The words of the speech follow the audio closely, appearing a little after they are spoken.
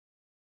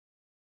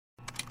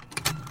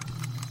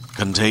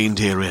Contained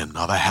herein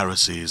are the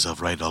heresies of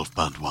Radolf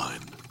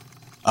Burntwine,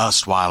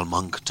 erstwhile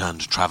monk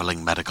turned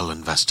traveling medical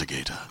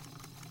investigator.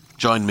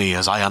 Join me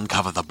as I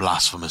uncover the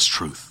blasphemous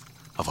truth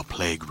of a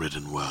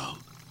plague-ridden world,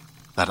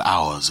 that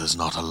ours is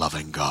not a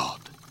loving God,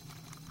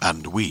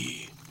 and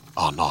we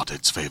are not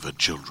its favored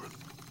children.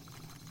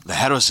 The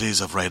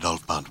heresies of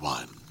Radolf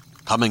Burntwine,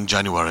 coming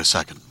January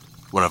 2nd,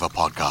 wherever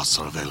podcasts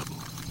are available.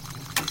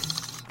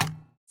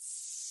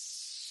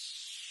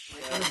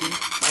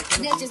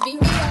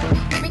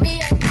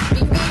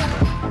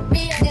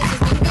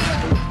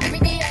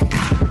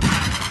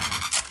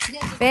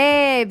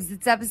 Babes,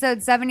 it's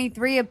episode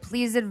 73 of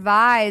Please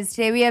Advise.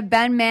 Today we have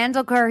Ben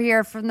Mandelker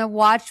here from the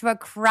Watch What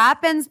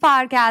Crappens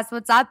podcast.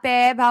 What's up,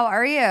 babe? How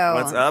are you?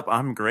 What's up?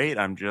 I'm great.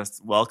 I'm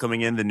just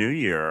welcoming in the new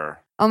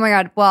year. Oh my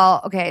God.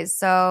 Well, okay,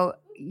 so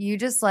you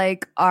just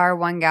are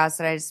one guest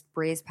that I just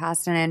breezed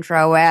past an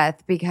intro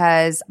with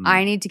because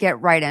I need to get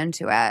right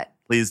into it.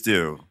 Please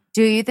do.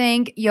 Do you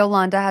think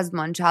Yolanda has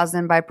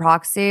Munchausen by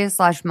proxy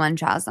 /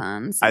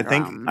 Munchausen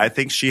syndrome? I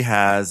think she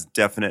has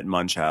definite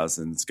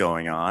Munchausen's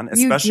going on.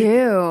 Especially, you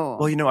do.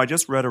 Well, I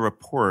just read a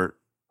report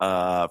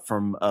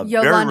from a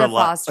Yolanda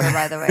Foster,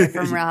 by the way,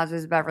 from Real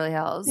Housewives of Beverly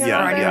Hills. For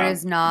anyone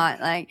who's not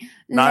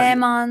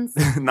lemons.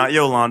 Not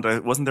Yolanda.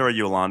 Wasn't there a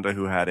Yolanda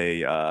who had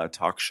a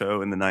talk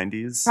show in the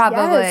 90s?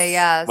 Probably,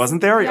 yes.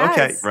 Wasn't there? Yes.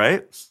 Okay,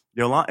 right?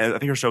 Yolanda. I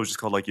think her show was just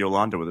called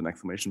Yolanda with an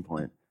exclamation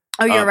point.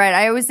 Oh, you're right.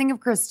 I always think of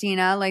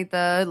Christina, like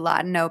the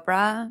Latin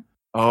Oprah.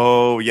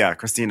 Oh, yeah.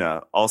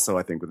 Christina. Also,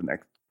 I think with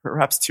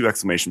perhaps 2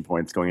 exclamation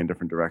points going in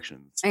different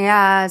directions.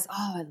 Yes.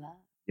 Oh, I love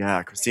it.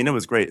 Yeah, Christina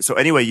was great. So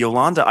anyway,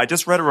 Yolanda, I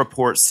just read a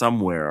report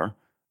somewhere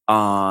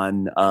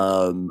on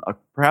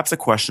perhaps a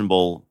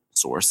questionable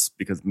source,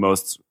 because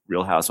most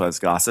Real Housewives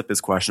gossip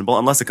is questionable,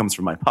 unless it comes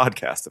from my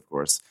podcast, of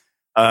course,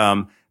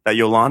 that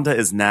Yolanda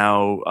is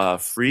now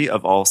free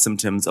of all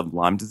symptoms of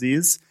Lyme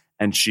disease.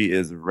 And she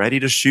is ready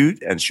to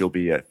shoot, and she'll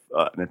be an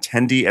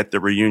attendee at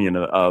the reunion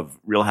of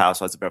Real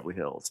Housewives of Beverly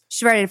Hills.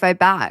 She's ready to fight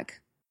back.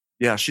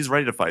 Yeah, she's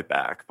ready to fight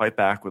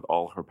back with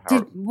all her power.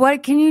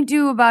 What can you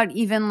do about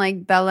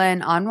even Bella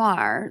and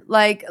Anwar?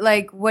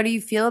 What do you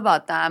feel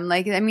about them?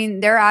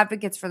 They're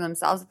advocates for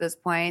themselves at this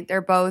point. They're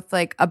both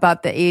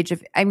above the age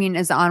of. Is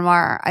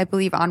Anwar? I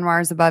believe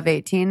Anwar is above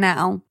 18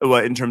 now.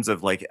 What, in terms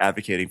of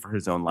advocating for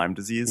his own Lyme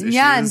disease issues?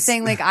 Yeah, and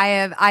saying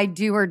I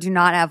do or do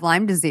not have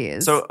Lyme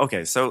disease.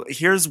 So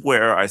here's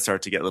where I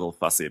start to get a little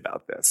fussy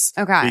about this.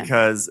 Okay,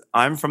 because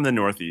I'm from the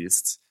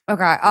Northeast.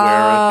 Okay.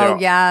 Oh,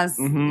 yes.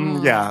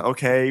 Yeah.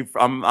 Okay.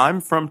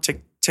 I'm from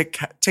tick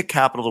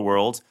capital of the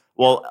world.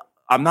 Well,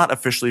 I'm not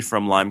officially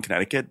from Lyme,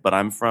 Connecticut, but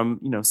I'm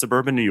from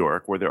suburban New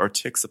York, where there are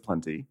ticks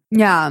aplenty.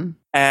 Yeah.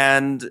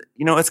 And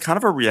it's kind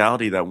of a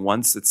reality that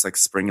once it's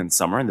spring and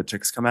summer and the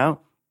ticks come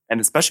out,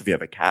 and especially if you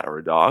have a cat or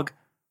a dog,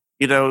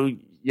 you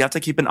have to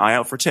keep an eye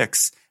out for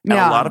ticks. And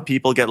a lot of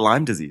people get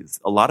Lyme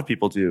disease. A lot of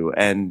people do,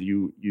 and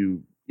you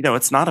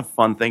it's not a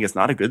fun thing. It's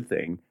not a good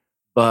thing,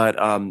 but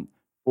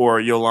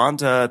for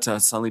Yolanda to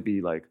suddenly be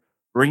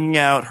bringing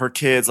out her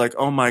kids,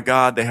 oh my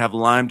God, they have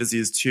Lyme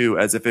disease too,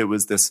 as if it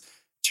was this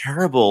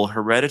terrible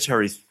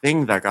hereditary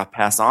thing that got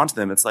passed on to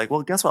them. It's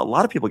well, guess what? A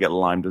lot of people get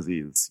Lyme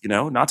disease,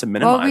 not to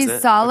minimize it. Well,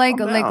 we saw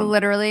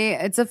literally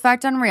its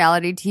effect on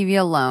reality TV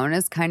alone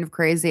is kind of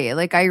crazy.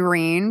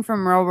 Irene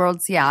from Real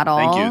World Seattle.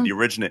 Thank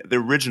you. The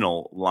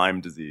original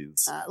Lyme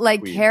disease.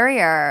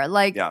 Carrier.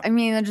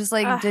 Just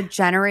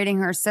degenerating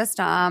her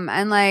system.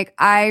 And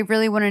I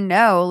really want to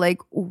know,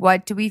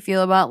 what do we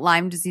feel about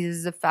Lyme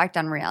disease's effect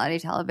on reality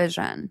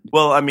television?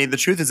 Well, the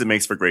truth is it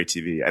makes for great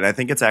TV. And I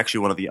think it's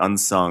actually one of the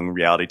unsung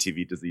reality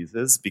TV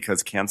diseases,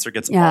 because cancer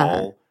gets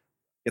all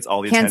the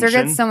attention. Cancer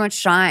gets so much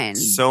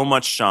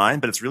shine.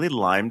 But it's really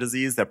Lyme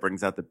disease that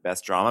brings out the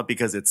best drama,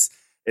 because it's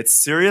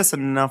serious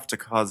enough to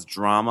cause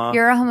drama.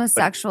 You're a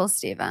homosexual,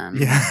 Steven.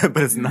 Yeah,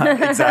 but it's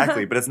not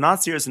exactly. But it's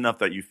not serious enough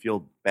that you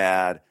feel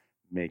bad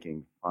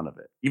making fun of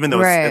it, even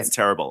though it's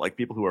terrible.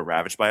 People who are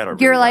ravaged by it are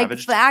You're really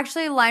ravaged.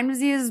 Actually, Lyme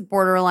disease is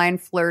borderline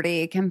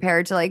flirty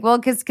compared to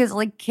because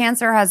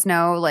cancer has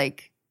no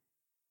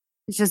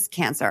it's just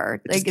cancer.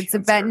 It's a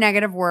bad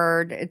negative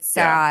word. It's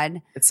sad. Yeah,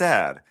 it's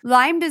sad.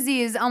 Lyme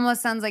disease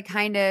almost sounds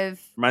kind of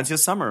reminds you of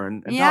summer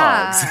and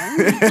dogs.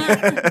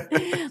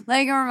 It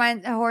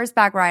reminds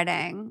horseback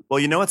riding.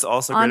 Well, what's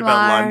also great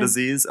about Lyme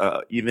disease?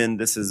 Even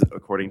this is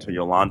according to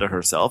Yolanda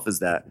herself. Is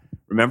that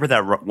remember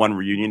that one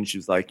reunion? She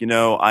was I've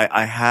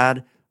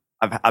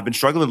been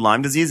struggling with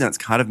Lyme disease, and it's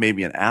kind of made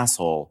me an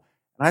asshole.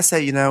 And I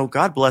say,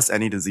 God bless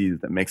any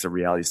disease that makes a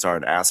reality star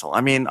an asshole.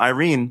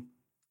 Irene.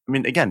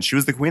 Again, she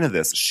was the queen of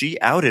this.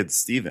 She outed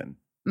Steven.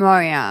 Oh,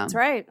 yeah. That's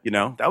right.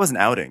 That was an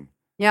outing.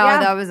 Yeah.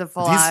 That was a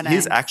full outing.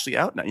 He's actually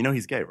out now.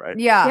 He's gay, right?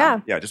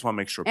 Yeah. Yeah, I just want to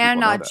make sure people and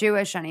not know that.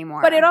 Jewish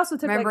anymore. But it also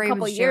took Remember a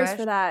couple of years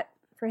Jewish?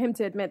 for him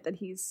to admit that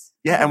he's...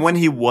 Yeah, and when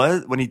he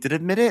did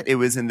admit it, it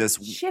was in this...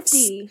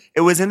 shifty.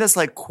 It was in this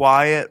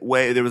quiet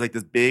way. There was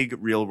this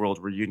big real world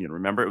reunion.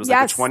 Remember? It was the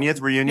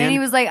 20th reunion. And he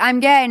was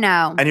I'm gay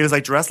now. And he was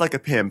dressed like a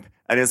pimp.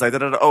 And he was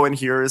oh, and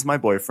here is my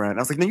boyfriend.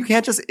 I was no, you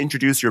can't just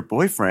introduce your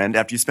boyfriend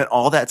after you spent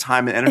all that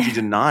time and energy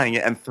denying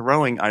it and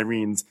throwing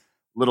Irene's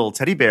little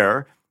teddy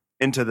bear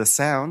into the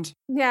sound.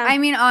 Yeah. I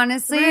mean,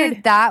 honestly,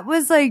 Weird. that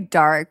was like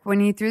dark when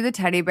he threw the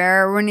teddy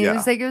bear. When he Yeah.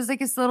 was like, it was like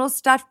his little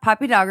stuffed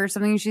puppy dog or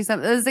something. It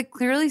was like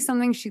clearly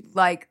something she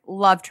like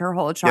loved her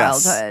whole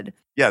childhood.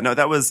 Yeah, no,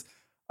 that was,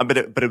 but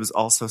it was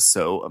also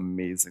so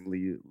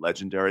amazingly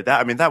legendary.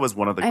 That was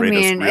one of the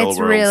greatest real it's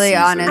world really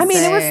seasons. honest. I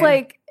mean, it was Say.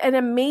 like an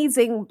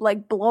amazing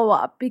like blow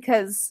up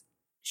because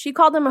she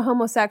called him a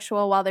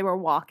homosexual while they were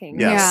walking.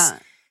 Yes. Yeah.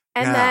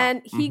 And Yeah.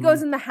 then he Mhm.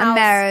 goes in the A house.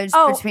 marriage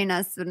Oh, between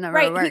us would never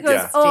right. work. He goes,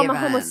 Yeah. "Oh, I'm a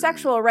Steven.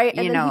 homosexual," right?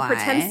 And You then know he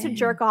pretends to why.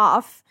 jerk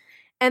off.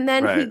 And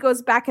then he Right.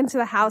 goes back into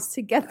the house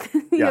to get.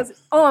 He Yeah. goes,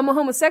 "Oh, I'm a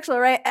homosexual,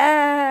 right?"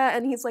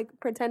 And he's like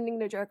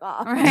pretending to jerk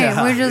off. Right,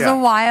 Yeah, which is yeah. a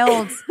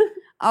wild.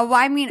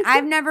 I mean,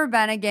 I've never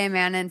been a gay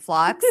man in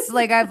flux.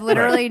 Like, I've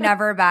literally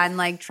never been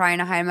like trying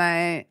to hide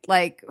my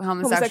like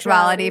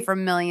homosexuality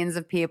from millions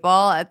of people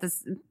at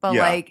this. But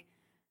Yeah. like,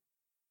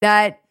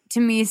 that to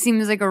me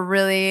seems like a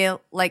really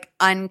like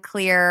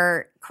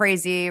unclear,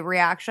 crazy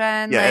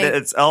reaction. Yeah, like, and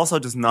it also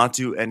does not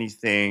do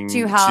anything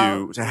To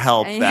help. to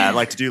help Yeah. that.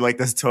 Like to do like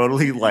this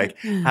totally like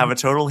have a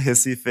total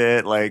hissy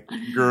fit, like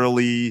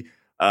girly,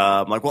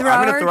 like well, throw I'm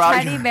gonna her throw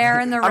out teddy bear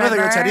in the I'm gonna throw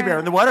your river. teddy bear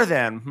in the water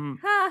then.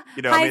 Ha.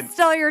 You know, I, I mean,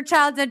 stole your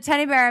childhood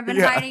teddy bear. I've been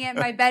Yeah. hiding it in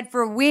my bed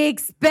for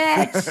weeks,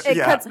 bitch. It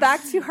Yeah. cuts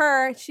back to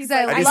her. She's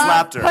Because like, I he love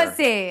slapped her.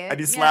 pussy. and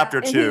he slapped her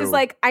and too. he was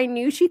like, "I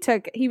knew she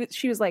took."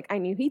 She was like, "I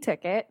knew he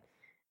took it."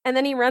 And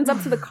then he runs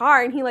up to the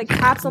car and he like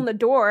taps on the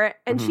door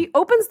and Mhm. she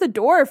opens the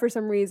door for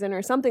some reason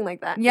or something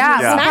like that. And Yeah,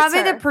 he so smacks probably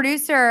her. the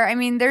producer. I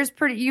mean,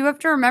 you have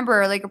to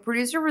remember, like, a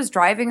producer was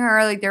driving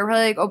her. Like, they were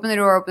probably like, open the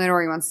door.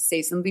 He wants to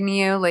say something to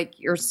you. Like,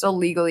 you're still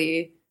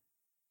legally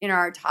in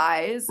our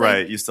ties. Like,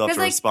 right, you still have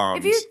to like, respond.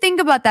 if you think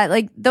about that,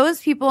 like,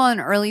 those people in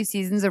early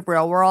seasons of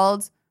Real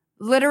World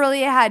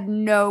literally had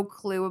no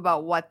clue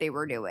about what they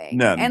were doing.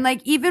 None. And,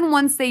 like, even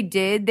once they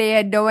did, they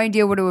had no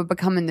idea what it would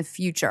become in the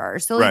future.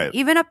 So, like, Right.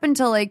 even up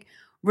until, like,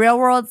 Real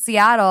World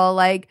Seattle,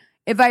 like,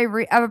 if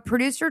a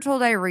producer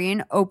told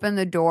Irene open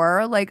the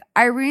door, like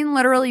Irene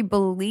literally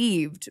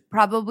believed,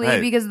 probably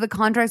Right. because of the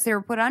contracts they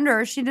were put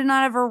under, she did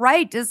not have a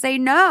right to say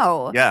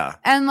no. yeah,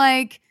 And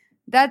like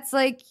that's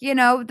like,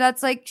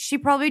 that's like she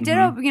probably did,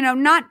 Mhm.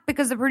 not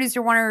because the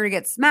producer wanted her to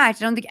get smacked.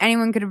 I don't think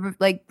anyone could have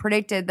like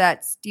predicted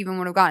that Steven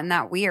would have gotten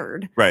that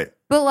weird. right.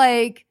 But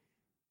like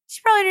she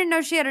probably didn't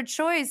know she had a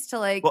choice to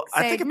like Well,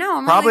 I say think it no.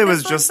 I'm probably like,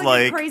 was this looks just like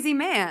a like- crazy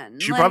man.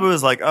 She Like, probably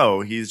was like,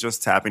 "Oh, he's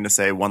just tapping to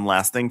say one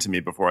last thing to me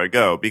before I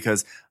go,"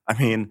 because I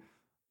mean,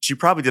 she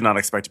probably did not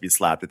expect to be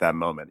slapped at that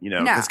moment,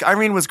 No. Because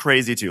Irene was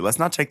crazy too. Let's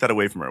not take that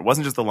away from her. It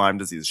wasn't just the Lyme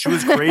disease; she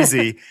was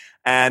crazy,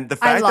 and the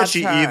fact that loved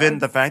she her. even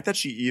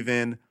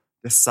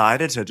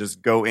decided to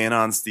just go in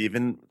on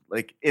Steven,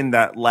 like in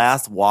that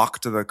last walk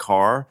to the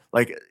car,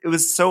 like it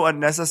was so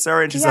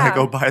unnecessary. And she's like,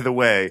 Yeah. "Oh, by the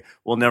way,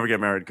 we'll never get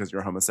married because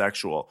you're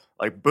homosexual."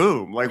 Like,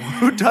 boom! Like,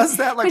 who does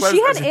that? Like, But what-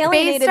 she had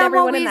alienated based on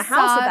everyone what in we the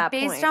house saw, at that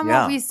based point. on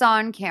Yeah. what we saw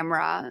on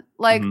camera,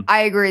 like Mhm. I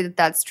agree that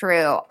that's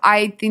true.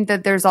 I think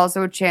that there's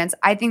also a chance.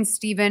 I think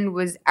Steven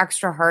was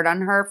extra hard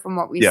on her from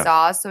what we Yeah.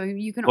 saw. So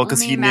you can Well,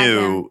 because only he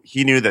imagine.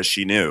 knew that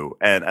she knew,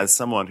 and as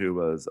someone who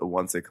was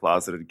once a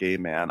closeted gay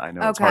man, I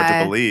know it's hard Okay.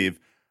 to believe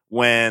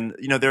when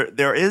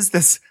there is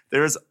this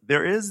sort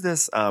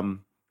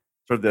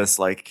of this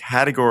like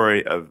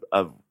category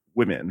of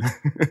women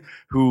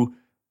who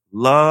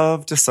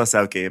love to suss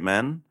out gay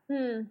men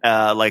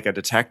like a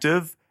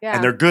detective, Yeah.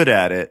 and they're good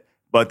at it.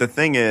 But the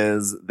thing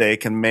is, they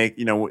can make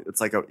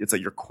it's like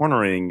you're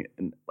cornering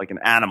like an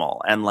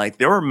animal, and like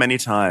there were many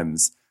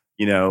times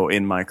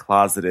in my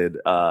closeted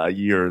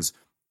years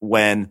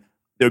when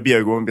there'd be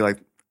a woman be like,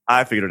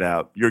 "I figured it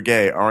out. You're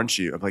gay, aren't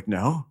you?" I'm like,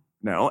 No,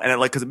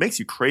 and because it makes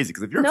you crazy.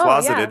 Because if you're No,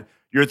 closeted, yeah.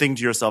 you're thinking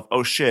to yourself,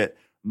 "Oh shit,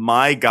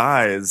 my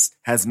guys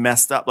has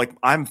messed up. Like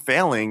I'm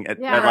failing at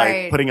Yeah. like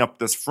Right. putting up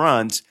this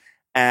front."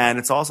 And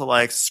it's also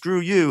like, screw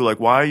you.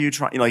 Like, why are you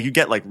trying? Like, you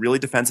get like really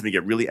defensive, you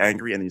get really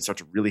angry, and then you start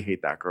to really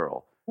hate that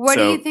girl. What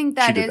do So you think she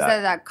that did is?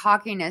 that. That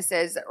cockiness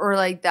is, or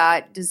like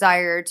that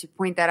desire to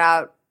point that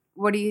out?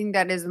 What do you think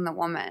that is in the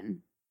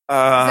woman?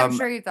 'Cause I'm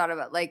sure you thought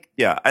about like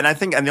Yeah, and I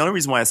think, and the only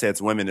reason why I say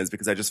it's women is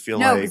because I just feel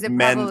No, like 'cause it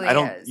men. probably I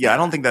don't. is, Yeah, I yeah.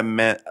 don't think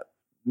that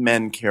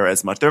men care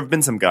as much. There have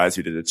been some guys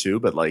who did it too,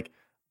 but like,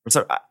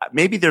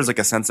 maybe there's like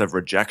a sense of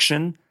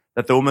rejection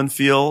that the woman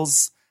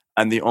feels,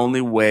 and the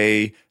only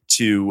way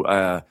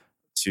to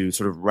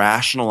sort of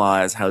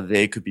rationalize how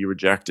they could be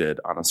rejected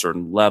on a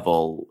certain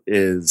level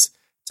is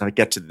to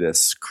get to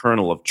this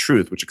kernel of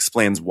truth, which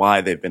explains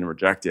why they've been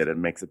rejected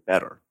and makes it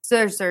better. so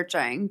they're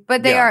searching,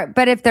 but they Yeah. are.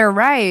 But if they're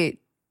right,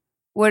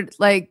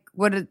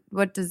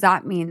 what does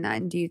that mean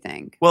then? Do you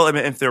think? Well, I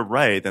mean, if they're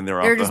right, then they're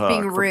off the just hook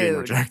being for being rude.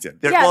 rejected.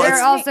 Yeah, well, they're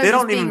it's- also they just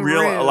don't even being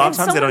realize. A rude. lot of If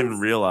times they don't even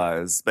someone's-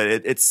 realize. But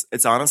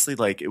it's honestly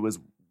like it was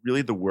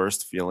really the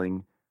worst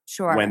feeling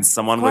Sure. when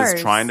someone Of was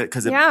course. trying to,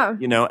 because Yeah.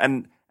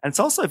 and it's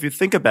also, if you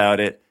think about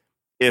it,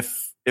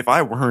 if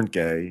I weren't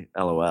gay,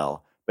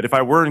 LOL. But if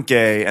I weren't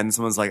gay and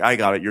someone's like, "I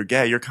got it, you're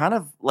gay," you're kind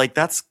of like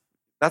that's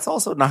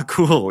also not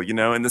cool,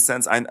 in the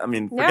sense. I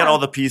mean, forget Yeah. all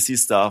the PC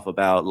stuff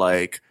about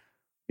like,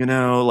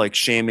 like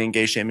shaming,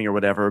 gay shaming or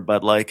whatever.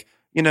 But like,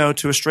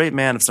 to a straight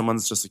man, if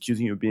someone's just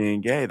accusing you of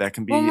being gay, that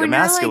can be Well, when you're,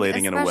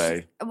 emasculating in a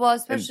way. Well,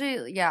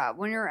 especially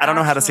when you're. I don't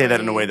know how to say that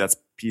in a way that's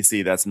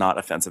PC, that's not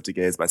offensive to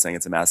gays by saying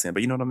it's emasculating,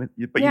 but you know what I mean.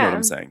 But you know what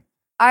I'm saying.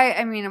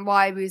 I mean, well,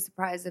 I'd be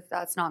surprised if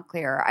that's not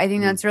clear. I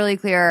think that's really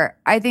clear.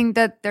 I think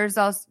that there's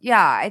also,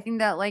 I think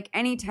that like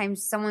anytime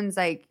someone's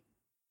like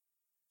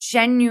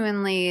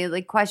genuinely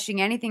like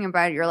questioning anything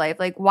about your life,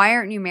 like why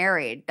aren't you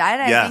married?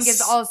 That I think is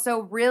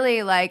also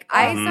really like,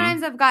 I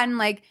sometimes have gotten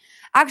like,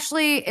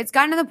 actually, it's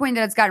gotten to the point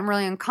that it's gotten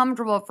really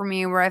uncomfortable for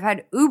me where I've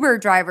had Uber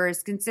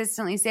drivers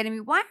consistently say to me,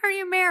 why aren't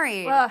you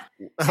married?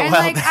 And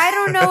like, I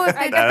don't know if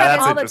I get that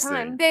all the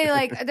time.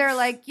 They're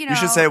like, you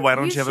should say, why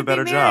don't you have a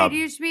better job?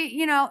 You should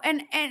be,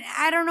 and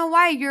I don't know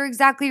why. You're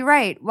exactly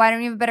right. Why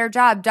don't you have a better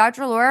job?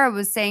 Dr. Laura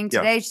was saying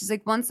today, she's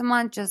like, once a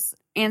month, just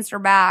answer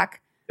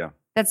back. Yeah.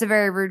 That's a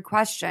very rude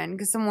question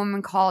because some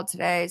woman called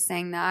today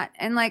saying that.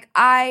 And like,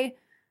 I'd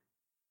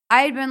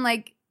been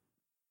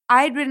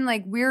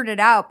weirded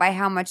out by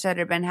how much that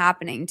had been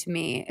happening to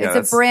me.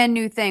 It's a brand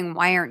new thing.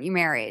 Why aren't you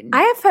married?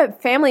 I have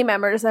had family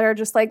members that are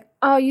just like,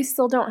 oh, you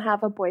still don't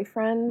have a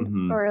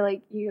boyfriend? Or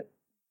like do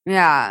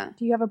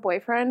you have a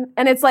boyfriend?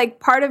 And it's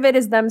like part of it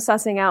is them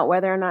sussing out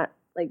whether or not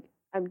like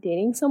I'm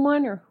dating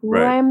someone or who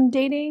I'm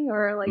dating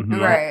or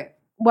like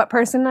what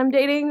person I'm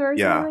dating or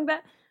something like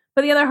that.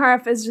 But the other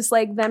half is just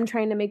like them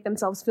trying to make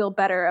themselves feel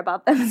better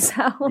about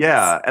themselves.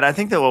 Yeah. And I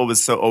think that what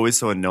was always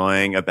so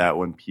annoying about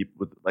when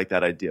people like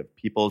that idea of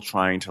people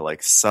trying to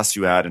like suss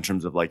you out in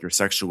terms of like your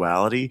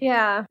sexuality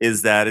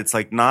is that it's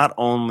like not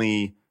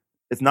only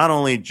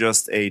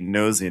just a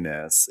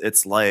nosiness,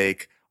 it's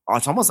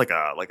almost like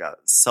a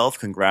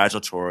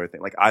self-congratulatory thing.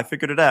 Like I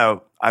figured it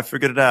out.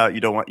 You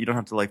don't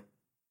have to like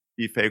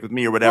be fake with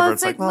me or whatever. Well,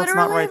 it's like it's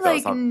not right though.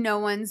 Like no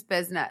one's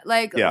business.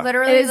 Like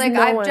literally, like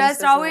I've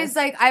just always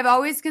like I've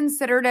always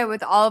considered it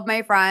with all of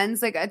my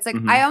friends. Like it's like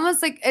I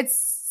almost like it's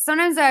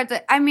sometimes I have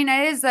to. I mean,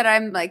 it is that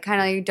I'm like kind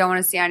of like don't want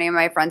to see any of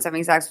my friends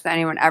having sex with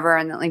anyone ever,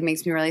 and that like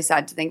makes me really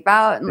sad to think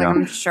about. And like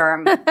I'm sure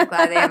I'm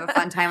glad they have a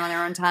fun time on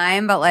their own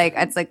time, but like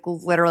it's like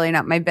literally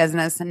not my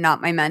business and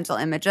not my mental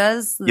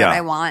images that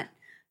I want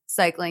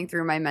cycling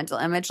through my mental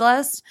image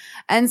list.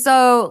 And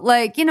so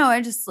like,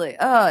 I just like,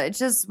 it's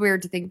just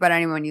weird to think about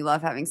anyone you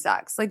love having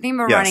sex. Like think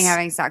about Ronnie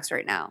having sex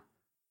right now.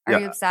 Are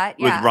you upset?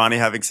 With Ronnie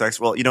having sex?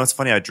 Well, it's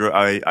funny.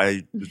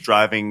 I was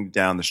driving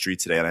down the street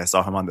today and I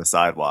saw him on the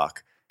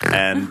sidewalk.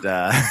 And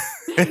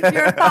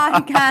your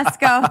podcast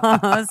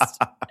co-host.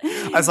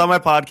 I saw my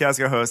podcast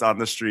co-host on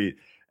the street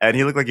and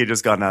he looked like he'd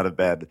just gotten out of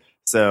bed.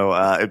 So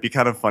it'd be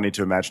kind of funny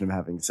to imagine him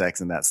having sex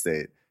in that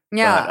state.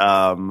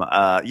 Yeah.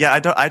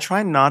 But, I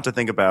try not to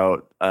think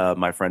about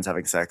my friends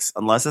having sex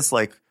unless it's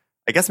like,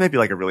 I guess maybe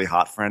like a really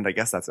hot friend. I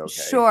guess that's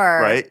okay. Sure.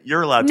 Right?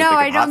 You're allowed to think of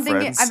hot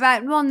friends.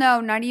 No,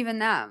 not even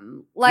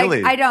them. Like,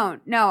 really? I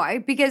don't.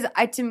 No, because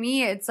to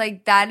me, it's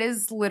like that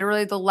is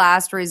literally the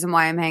last reason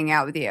why I'm hanging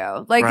out with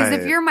you. Like, because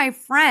if you're my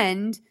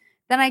friend,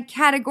 then I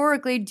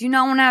categorically do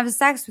not want to have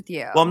sex with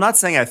you. Well, I'm not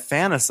saying I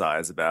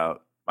fantasize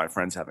about my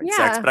friends having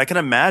sex, but I can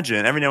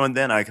imagine every now and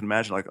then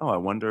like, oh, I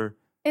wonder.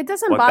 It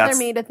doesn't bother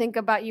me to think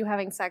about you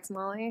having sex,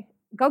 Molly.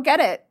 Go get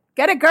it.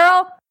 Get it,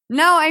 girl.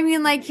 No, I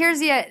mean, like, here's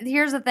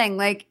the thing.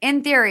 Like,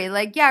 in theory,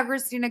 like,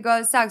 Christina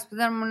goes sex, but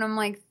then when I'm,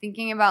 like,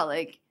 thinking about,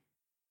 like...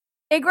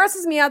 It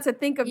grosses me out to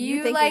think of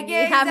you thinking like me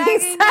having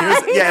sex.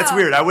 It's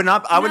weird. I would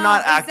not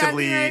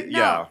actively... Exactly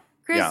right.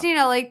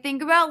 Christina, like,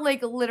 think about,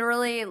 like,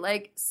 literally,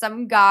 like,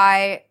 some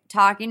guy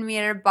talking to me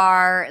at a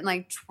bar and,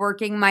 like,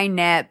 twerking my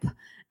nip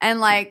and,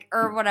 like,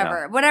 or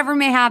whatever. Whatever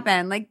may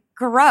happen. Like,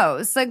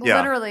 gross. Like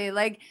literally,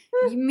 like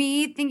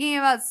me thinking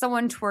about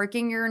someone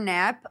twerking your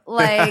nip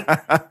like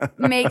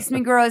makes me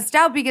grossed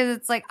out because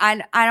it's like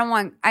I don't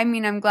want. I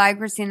mean, I'm glad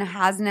Christina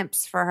has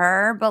nips for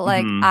her, but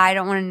like I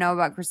don't want to know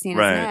about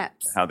Christina's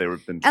nips. How they were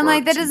been twerked. And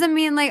like that doesn't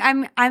mean like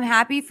I'm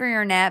happy for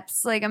your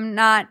nips. Like I'm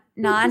not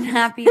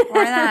happy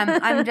for them.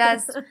 I'm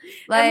just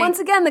like. And once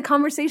again, the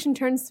conversation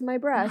turns to my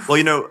breast.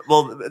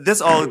 Well,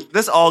 this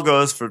all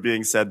goes for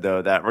being said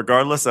though that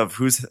regardless of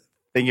who's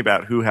thinking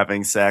about who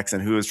having sex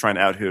and who is trying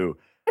to out who,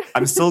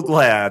 I'm still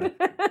glad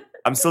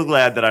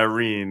that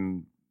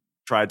Irene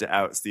tried to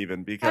out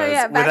Steven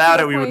because without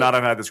it we would not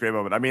have had this great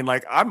moment. I mean,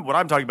 like what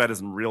I'm talking about is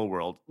in real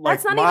world.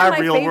 Like that's not my even my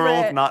real favorite.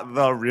 world, not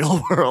the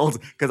real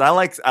world. Because I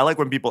like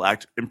when people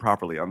act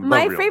improperly on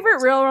my the real favorite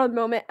world. real world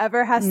moment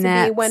ever has to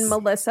be when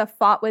Melissa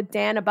fought with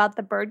Dan about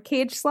the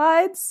birdcage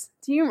slides.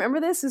 Do you remember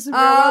this? This is real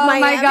world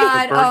Miami. My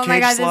god! The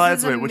birdcage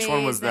slides. Wait, which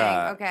one was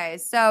that? Okay,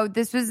 so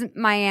this was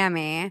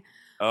Miami.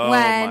 Oh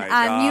when my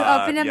God. you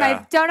open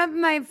up don't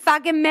open my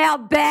fucking mail,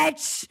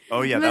 bitch.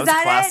 Oh yeah, that was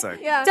classic.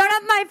 Yeah. Don't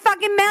open my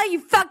fucking mail, you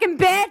fucking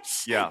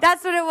bitch. Yeah.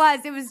 That's what it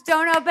was. It was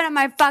don't open up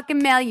my fucking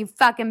mail, you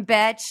fucking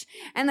bitch.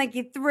 And like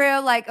you threw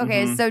like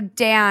so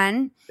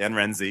Dan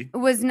Renzi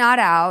was not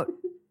out.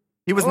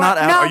 He was not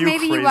out. No, Are you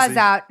maybe crazy? he was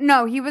out.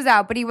 No, he was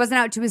out, but he wasn't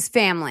out to his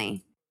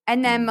family.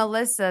 And then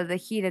Melissa, the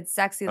heated,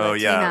 sexy Latina. Oh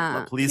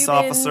yeah, a police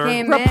Cuban officer.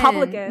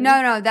 Republican.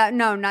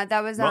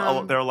 That was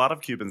Well, there are a lot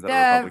of Cubans that the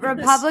are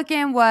Republicans.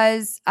 Republican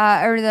was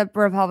or the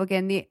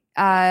Republican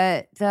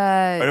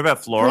What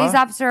about Flora? Police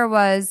officer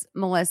was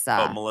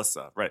Melissa. Oh,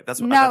 Melissa. Right.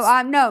 That's what.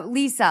 No,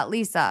 Lisa.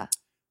 Lisa.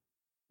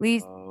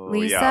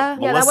 Yeah,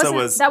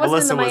 that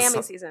wasn't in the Miami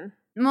was, season.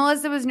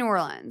 Melissa was New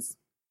Orleans.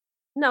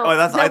 No,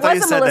 I thought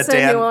you said Melissa that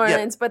Dan, in New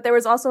Orleans, but there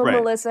was also right.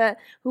 Melissa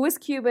who was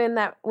Cuban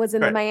that was in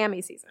the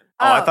Miami season.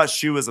 Oh, I thought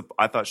she was a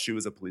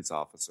police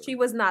officer. She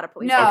was not a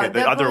police officer. Okay,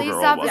 the other police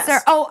girl officer.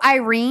 was. Oh,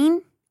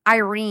 Irene.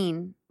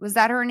 Was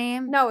that her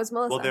name? No, it was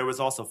Melissa. Well, there was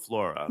also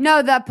Flora.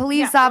 No, the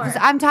police officer.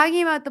 Flora. I'm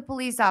talking about the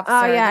police officer.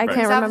 Oh yeah, I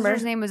can't remember. The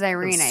officer's name was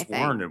Irene. I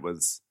think It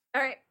was.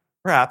 All right.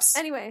 Perhaps.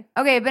 Anyway.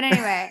 Okay, but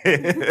anyway.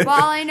 Well,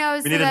 all I know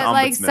is that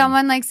like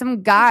someone, like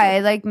some guy,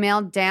 like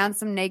mailed Dan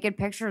some naked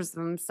pictures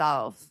of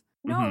himself.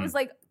 No, it was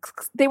like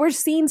they were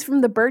scenes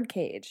from the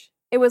Birdcage.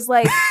 It was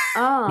like,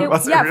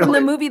 from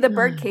the movie The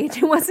Birdcage.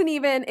 It wasn't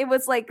even. It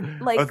was like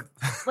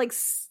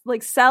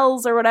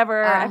cells or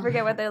whatever. I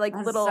forget what they're like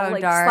little so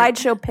like dark.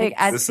 slideshow pics.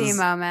 Like Etsy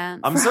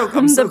moment. I'm so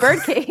The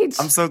Birdcage.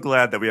 I'm so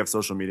glad that we have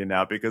social media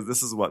now because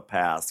this is what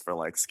passed for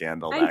like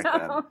scandal back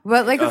then.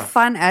 What like a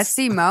fun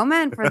Etsy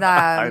moment for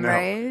that, I know.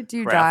 right? Do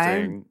you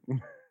Crafting.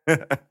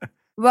 die?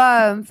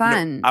 Whoa,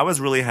 fun! I was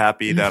really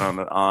happy that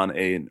on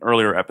an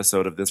earlier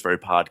episode of this very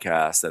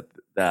podcast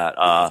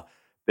that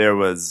there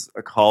was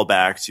a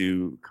callback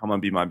to "Come on,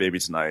 Be My Baby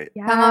Tonight."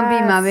 Yes. Come on,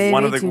 be my baby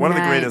one of the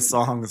tonight. greatest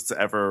songs to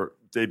ever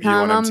debut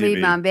Come on MTV. on,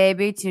 be my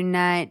baby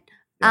tonight.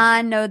 Yeah.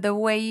 I know the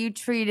way you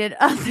treated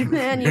other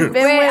men you've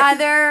been with.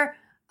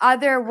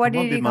 Other. What Come did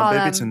on, he be call my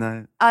baby them?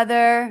 tonight.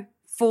 Other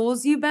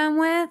fools you've been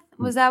with.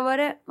 Was that what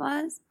it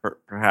was?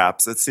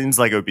 Perhaps it seems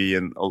like that would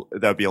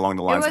be along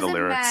the lines of the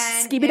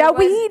lyrics.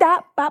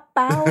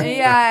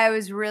 Yeah, it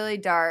was really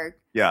dark.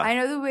 Yeah, I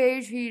know the way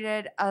you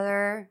treated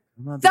other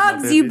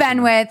thugs you've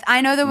been with. I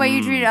know the way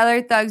you treated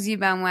other thugs you've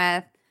been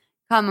with.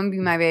 Come and be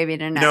my baby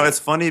tonight. You know, it's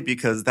funny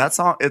because that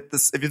song,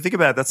 if you think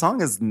about it, that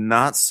song is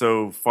not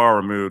so far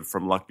removed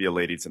from Luck Be a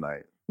Lady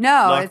Tonight. No,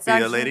 Luck it's be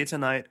actually... a lady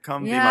tonight.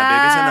 Come be my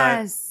baby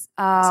tonight.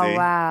 Oh, See?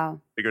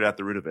 wow. Figured out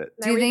the root of it.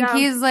 Do you think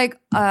he's like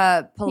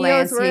a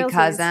Polanski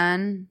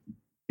cousin?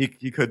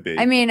 He could be.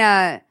 I mean,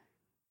 like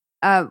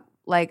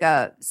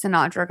a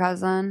Sinatra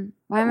cousin.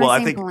 Why am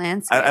I saying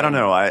Polanski? I don't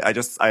know. I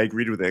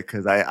agreed with it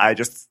because I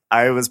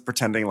was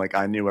pretending like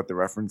I knew what the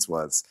reference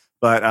was.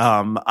 But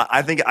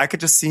I think I could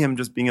just see him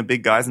just being a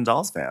big Guys and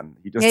Dolls fan.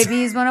 Maybe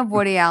he's one of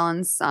Woody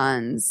Allen's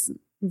sons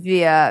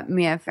via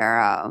Mia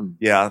Farrow.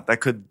 Yeah,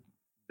 that could.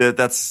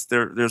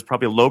 There's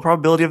probably a low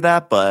probability of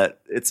that,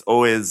 but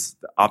the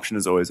option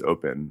is always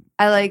open.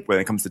 When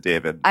it comes to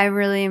David. I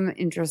really am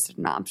interested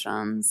in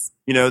options.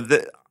 You know,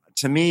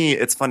 to me,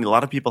 it's funny. A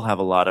lot of people have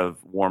a lot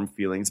of warm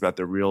feelings about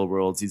the Real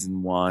World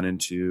season 1 and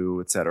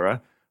 2,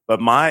 etc. But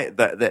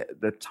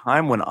the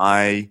time when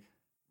I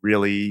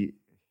really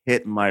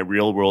hit my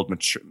Real World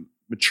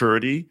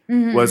maturity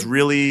was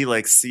really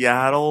like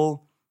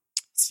Seattle,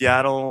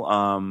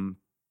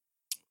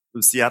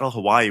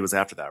 Hawaii was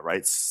after that,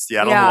 right?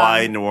 Seattle,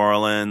 Hawaii, New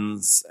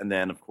Orleans, and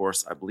then of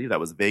course I believe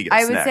that was Vegas.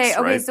 I would next, say,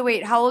 okay, right? so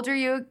wait, how old are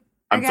you again?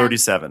 I'm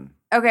 37.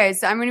 Okay,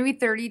 so I'm going to be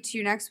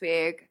 32 next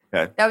week.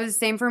 Okay. That was the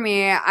same for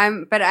me.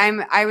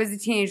 I was a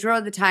teenage girl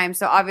at the time,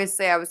 so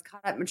obviously I was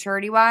caught up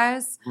maturity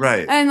wise.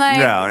 Right. And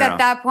at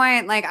that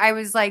point, like I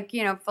was like,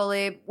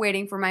 fully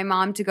waiting for my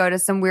mom to go to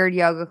some weird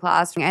yoga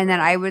class, and then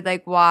I would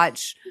like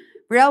watch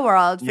Real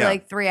World for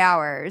like 3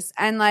 hours,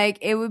 and like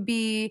it would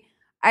be.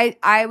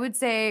 I would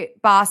say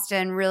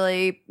Boston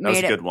really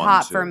made it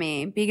pop for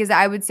me because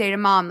I would say to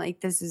mom, like,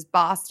 this is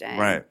Boston.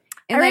 Right.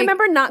 And I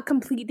remember not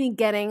completely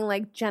getting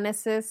like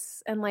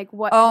Genesis and like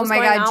what oh was my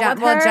going God.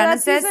 on with her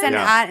Genesis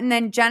that and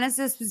then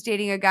Genesis was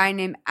dating a guy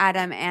named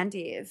Adam and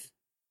Eve.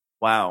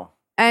 Wow.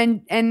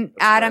 And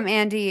Adam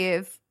and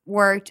Eve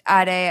worked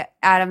at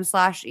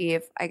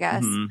Adam/Eve, I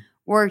guess,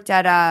 worked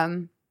at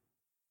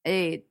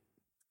a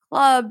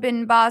club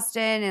in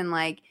Boston, and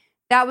like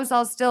that was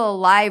all still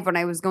alive when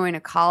I was going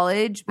to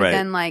college. But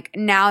then like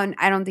now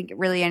I don't think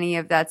really any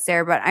of that's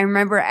there. But I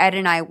remember Ed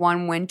and I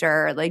one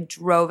winter like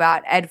drove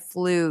out. Ed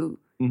flew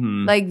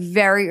like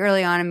very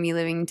early on in me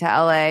living to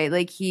LA.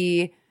 Like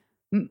he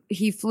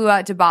flew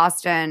out to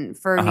Boston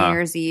for New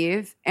Year's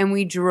Eve, and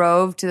we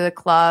drove to the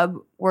club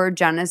where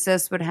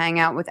Genesis would hang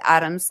out with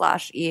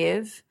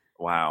Adam/Eve.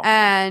 Wow.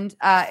 And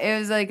it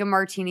was like a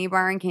martini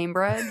bar in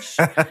Cambridge.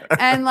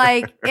 And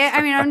like,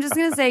 I'm just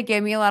going to say it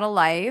gave me a lot of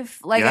life.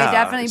 Like I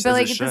definitely, but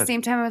like at the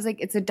same time, I was like,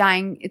 it's a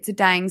dying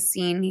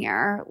scene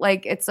here.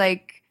 Like, it's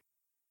like.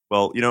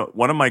 Well,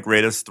 one of my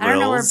greatest thrills. I don't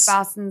know where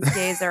Boston's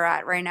gays are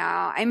at right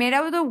now. I made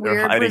out with a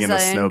weird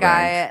Brazilian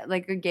guy at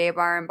like a gay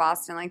bar in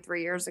Boston like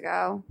 3 years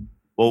ago.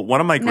 Well,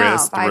 one of my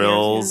greatest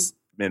thrills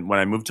when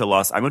I moved to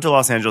Los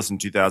Angeles in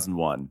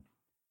 2001.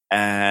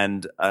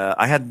 And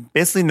I had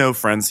basically no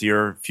friends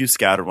here, a few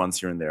scattered ones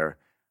here and there.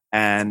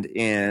 And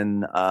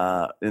in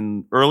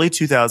early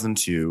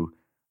 2002,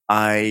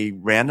 I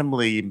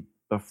randomly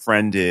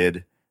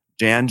befriended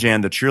Jan,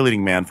 the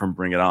cheerleading man from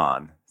Bring It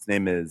On. His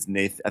name is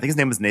Nathan. I think his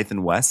name was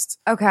Nathan West.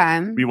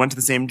 Okay. We went to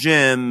the same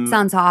gym.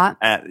 Sounds hot.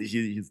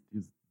 He's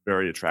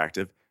very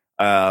attractive.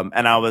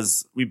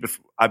 And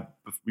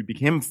we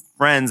became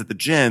friends at the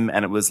gym,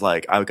 and it was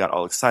like I got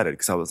all excited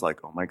because I was like,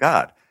 oh my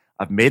God,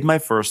 I've made my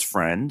first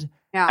friend.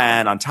 Yeah.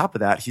 And on top of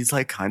that, he's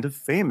like kind of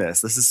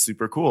famous. This is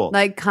super cool.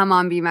 Like, come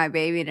on, be my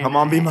baby tonight. Come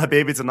on, be my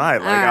baby tonight.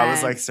 Like, I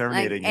was like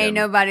serenading him. Ain't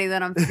nobody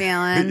that I'm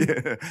feeling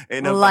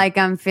like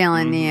I'm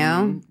feeling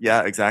you.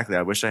 Yeah, exactly.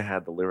 I wish I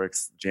had the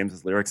lyrics,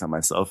 James's lyrics on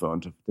my cell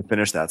phone to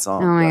finish that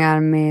song. Oh my God,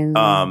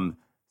 amazing.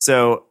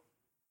 So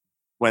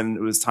when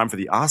it was time for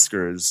the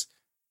Oscars,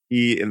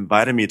 he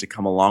invited me to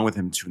come along with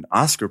him to an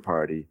Oscar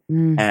party.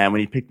 And when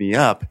he picked me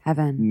up,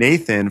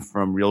 Nathan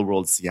from Real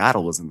World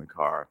Seattle was in the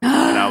car.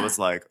 And I was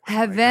like, oh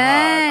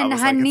Heaven,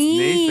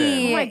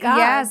 honey. Oh my God.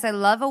 Yes, I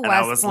love a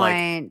West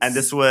Point. And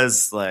this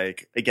was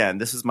like, again,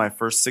 this was my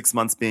first 6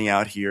 months being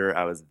out here.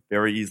 I was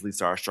very easily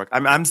starstruck.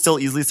 I'm still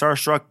easily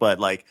starstruck, but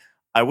like,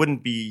 I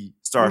wouldn't be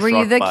starstruck. Were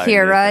you the by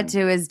Kira Nathan.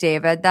 to his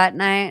David that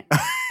night?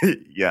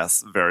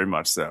 Yes, very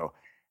much so.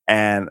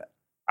 And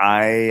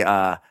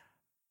I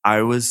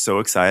was so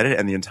excited,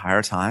 and the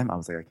entire time I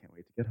was like, I can't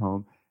wait to get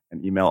home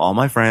and email all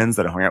my friends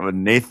that I hung out with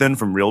Nathan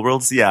from Real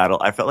World Seattle.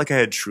 I felt like I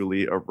had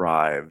truly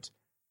arrived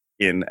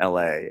in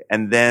LA.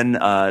 And then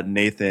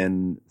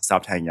Nathan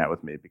stopped hanging out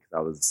with me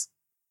because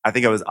I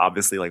think I was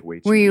obviously like way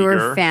too eager.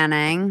 Were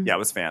fanning? Yeah, I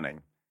was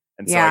fanning.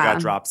 And so I got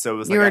dropped. So it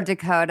was you were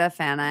Dakota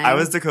fanning. I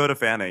was Dakota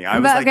fanning. I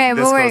was okay,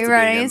 this close to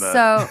ready? Being in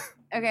the...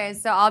 Okay,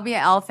 so I'll be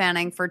Elle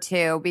Fanning for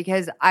 2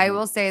 because I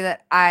will say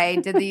that I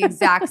did the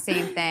exact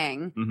same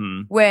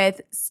thing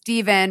with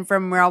Steven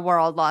from Real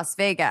World Las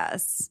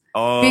Vegas.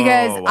 Oh,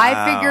 because wow.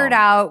 I figured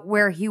out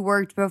where he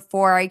worked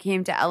before I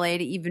came to LA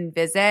to even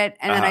visit.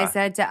 And then I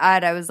said to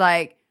Ed, I was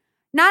like,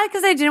 not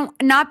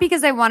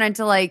because I wanted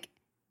to like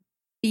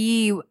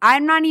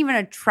I'm not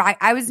even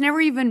I was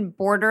never even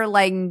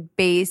borderline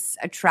base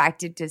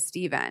attracted to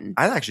Steven.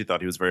 I actually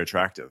thought he was very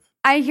attractive.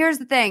 Here's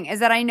the thing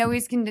is that I know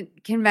he's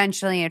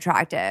conventionally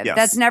attractive. Yes.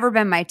 That's never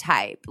been my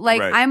type.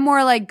 Like I'm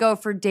more like go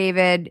for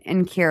David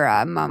and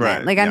Kira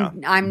moment. Right. Like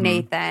I'm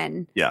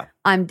Nathan. Yeah.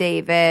 I'm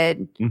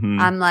David.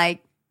 I'm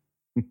like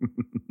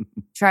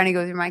trying to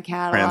go through my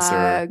catalog.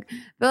 Prancer.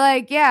 But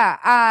like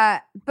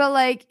I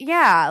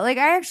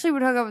actually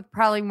would hook up with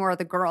probably more of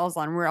the girls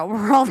on Real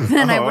World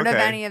than I would have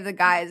any of the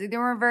guys. Like, they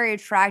weren't very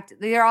attractive.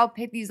 They're all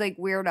pick these like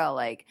weirdo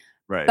like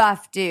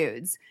buff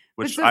dudes.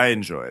 Which I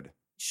enjoyed.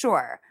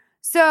 Sure.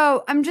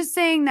 So I'm just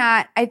saying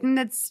that I think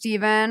that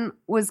Steven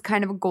was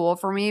kind of a goal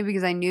for me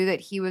because I knew that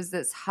he was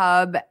this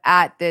hub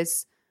at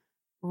this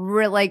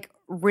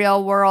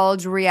real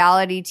world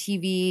reality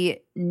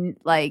TV,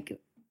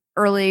 like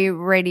early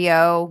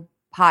radio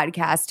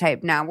podcast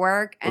type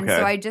network. And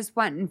so I just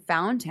went and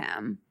found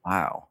him.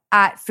 Wow.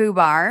 At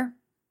FUBAR.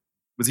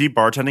 Was he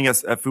bartending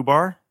at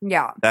FUBAR?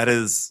 Yeah. That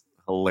is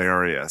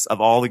hilarious. Of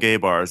all the gay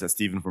bars that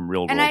Steven from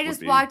Real World And I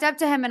just walked up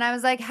to him and I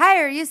was like,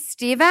 hi, are you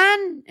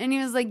Steven? And he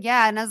was like,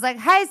 yeah. And I was like,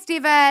 hi,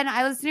 Steven.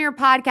 I listen to your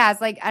podcast.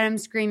 Like, and I'm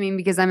screaming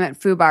because I'm at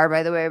FUBAR,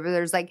 by the way, where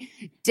there's like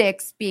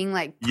dicks being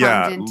like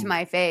pumped into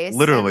my face.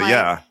 Literally,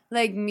 and,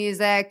 like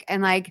music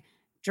and like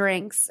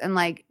drinks and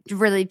like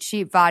really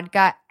cheap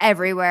vodka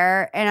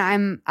everywhere.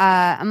 And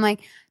I'm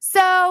like, so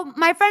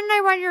my friend and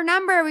I want your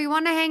number. We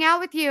want to hang out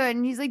with you.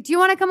 And he's like, do you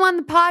want to come on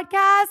the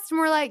podcast? And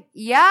we're like,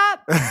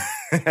 yep.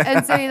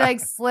 And so he like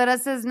slid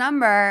us his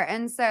number.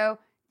 And so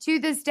to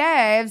this day,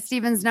 I have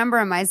Steven's number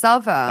on my cell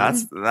phone.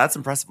 That's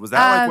impressive. Was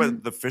that like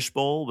what the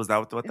Fishbowl? Was that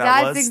what that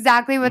was? That's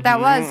exactly what that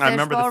was. I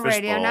remember the Fishbowl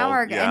Radio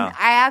Network. Yeah. And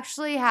I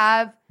actually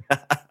have,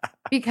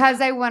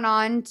 because I went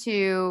on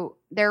to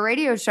their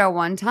radio show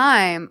one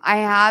time, I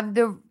have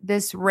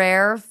this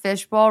rare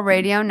Fishbowl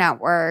Radio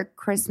Network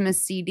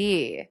Christmas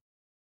CD.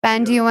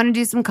 Ben, do you want to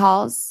do some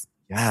calls?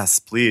 Yes,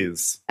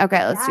 please.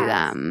 Okay, let's do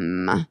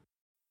them.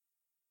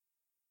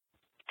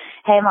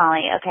 Hey,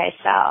 Molly. Okay,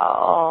 so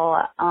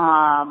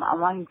I'm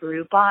on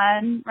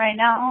Groupon right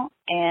now,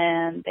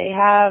 and they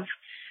have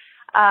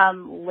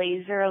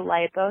laser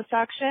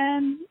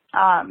liposuction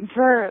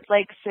for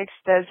like 6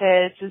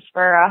 visits is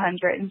for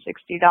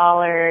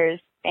 $160,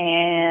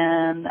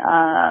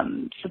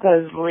 and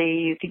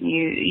supposedly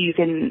you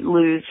can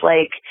lose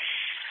like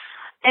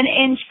an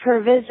inch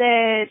per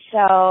visit.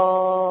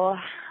 So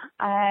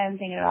I'm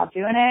thinking about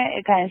doing it.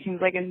 It kind of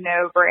seems like a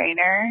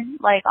no-brainer,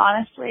 like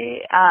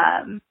honestly.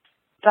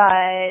 But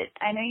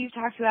I know you've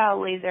talked about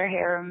laser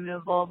hair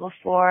removal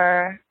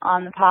before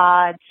on the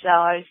pod, so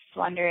I was just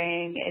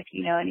wondering if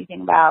you know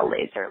anything about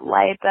laser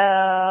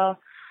lipo.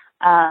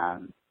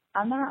 I'm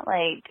not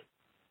like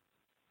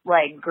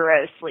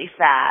grossly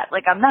fat.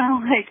 Like, I'm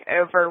not like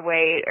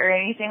overweight or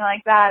anything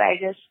like that. I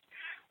just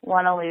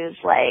want to lose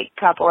like a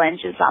couple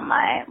inches on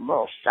my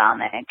little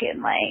stomach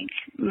and like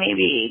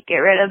maybe get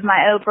rid of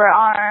my Oprah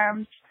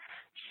arms.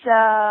 So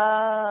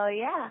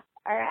yeah.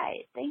 All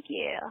right. Thank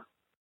you.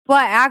 Well,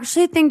 I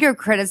actually think your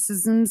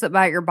criticisms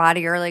about your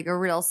body are like a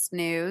real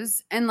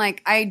snooze. And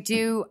like I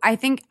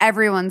think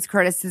everyone's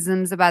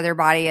criticisms about their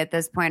body at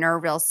this point are a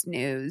real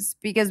snooze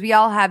because we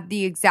all have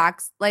the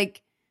exact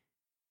like,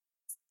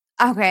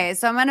 okay,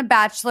 so I'm in a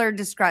bachelor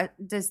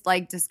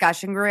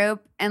discussion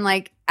group and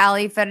like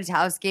Ali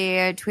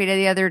Fedotowsky tweeted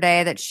the other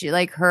day that she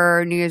like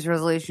her New Year's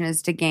resolution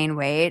is to gain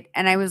weight.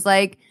 And I was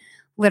like,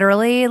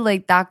 literally,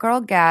 like that girl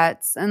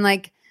gets, and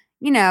like,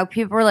 you know,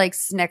 people were like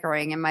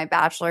snickering in my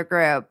bachelor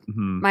group,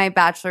 my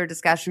bachelor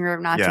discussion group,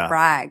 not to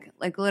brag.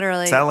 Like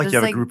literally. Sound like you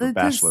have a group of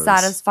bachelors.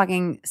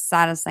 The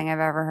saddest thing I've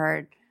ever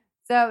heard.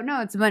 So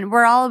no,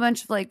 we're all a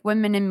bunch of like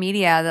women in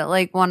media that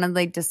like want to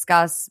like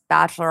discuss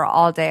Bachelor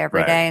all day,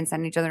 every day and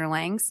send each other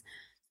links.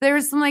 There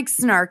was some like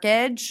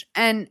snarkage,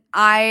 and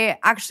I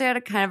actually had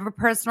a kind of a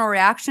personal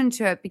reaction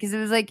to it because it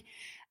was like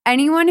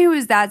anyone who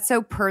is that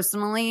so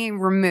personally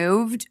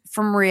removed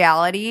from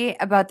reality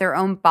about their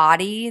own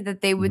body that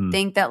they would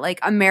think that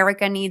like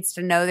America needs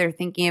to know they're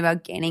thinking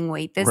about gaining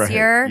weight this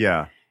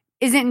year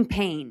isn't in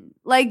pain.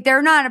 Like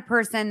they're not a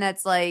person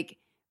that's like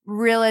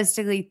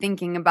realistically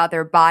thinking about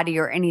their body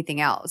or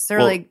anything else.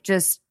 They're like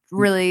just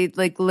really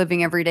like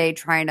living every day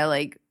trying to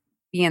like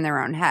be in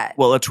their own head.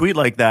 Well, a tweet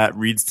like that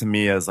reads to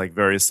me as like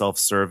very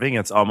self-serving.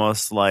 It's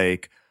almost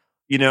like,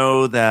 you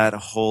know, that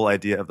whole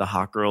idea of the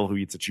hot girl who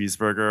eats a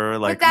cheeseburger.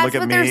 Like, look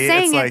at me. They're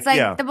saying. It's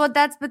like well,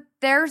 that's what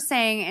they're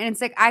saying, and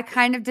it's like I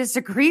kind of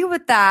disagree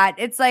with that.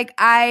 It's like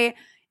I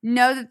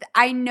know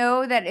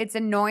that it's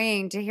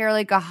annoying to hear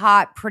like a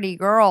hot, pretty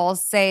girl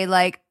say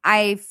like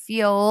I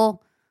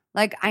feel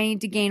like I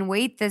need to gain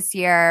weight this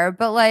year,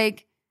 but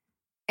like,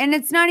 and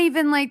it's not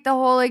even like the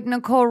whole like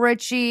Nicole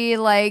Richie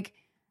like.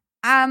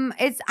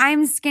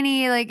 I'm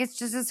skinny, like it's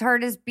just as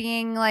hard as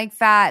being like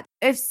fat.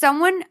 If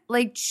someone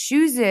like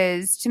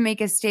chooses to make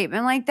a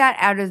statement like that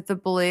out of the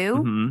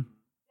blue,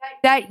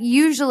 that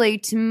usually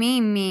to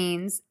me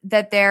means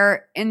that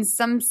they're in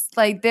some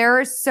like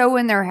they're so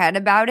in their head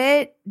about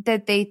it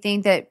that they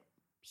think that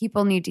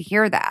people need to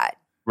hear that.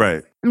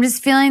 Right. I'm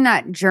just feeling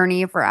that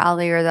journey for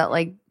Ali, or that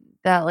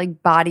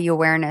like body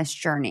awareness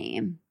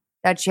journey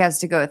that she has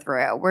to go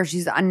through where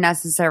she's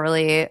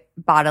unnecessarily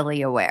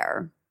bodily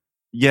aware.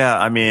 Yeah,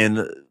 I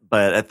mean,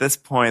 but at this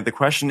point, the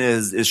question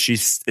is she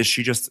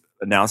just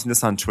announcing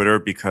this on Twitter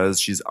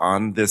because she's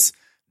on this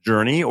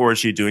journey, or is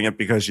she doing it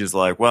because she's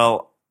like,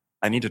 well,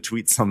 I need to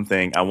tweet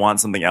something. I want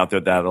something out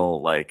there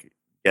that'll like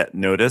get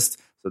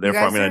noticed. So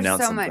therefore, I'm going to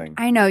announce something.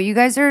 I know you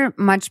guys are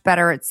much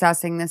better at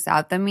sussing this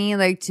out than me.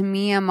 Like to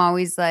me, I'm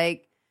always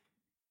like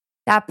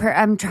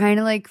I'm trying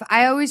to like,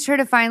 I always try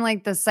to find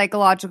like the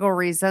psychological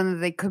reason that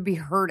they could be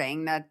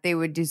hurting that they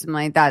would do something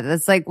like that.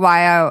 That's like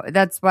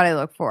that's what I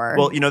look for.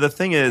 Well, you know, the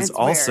thing is it's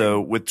also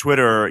weird. With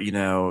Twitter, you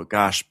know,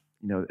 gosh,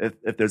 you know,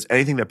 if there's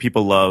anything that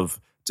people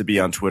love to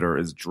be on Twitter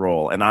is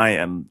droll. And I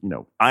am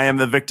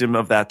the victim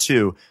of that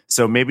too.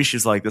 So maybe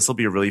she's like, this will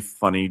be a really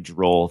funny,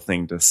 droll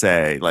thing to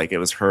say. Like it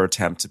was her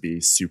attempt to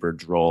be super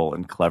droll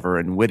and clever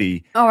and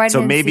witty. Oh, I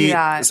didn't see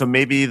that. So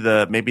maybe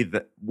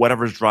the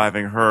whatever's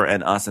driving her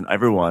and us and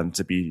everyone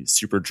to be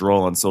super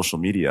droll on social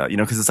media, you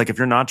know, because it's like if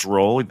you're not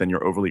droll, then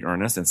you're overly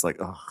earnest. And it's like,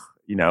 ugh,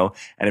 you know,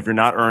 and if you're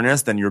not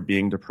earnest, then you're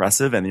being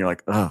depressive and you're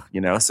like, ugh,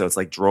 you know, so it's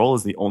like droll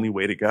is the only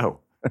way to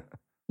go.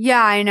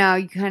 Yeah, I know.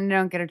 You kind of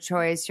don't get a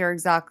choice. You're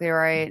exactly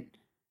right.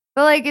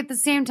 But like at the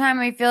same time,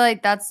 I feel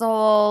like that's the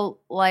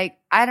whole, like,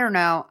 I don't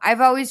know. I've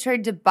always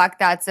tried to buck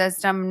that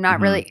system. I'm not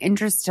really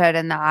interested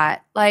in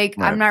that. Like,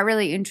 I'm not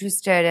really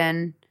interested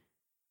in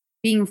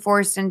being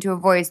forced into a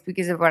voice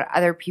because of what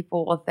other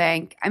people will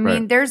think. I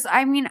mean,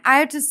 I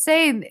have to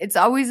say, it's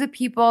always the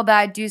people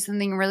that do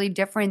something really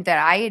different that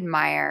I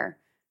admire.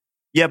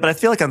 Yeah, but I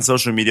feel like on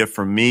social media,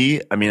 for me,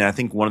 I mean, I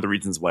think one of the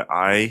reasons why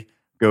I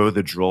go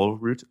the droll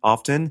route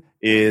often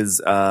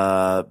is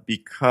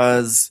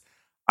because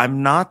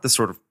I'm not the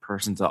sort of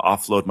person to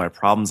offload my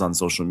problems on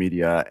social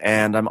media,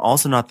 and I'm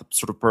also not the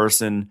sort of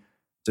person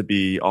to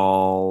be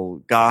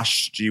all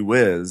gosh gee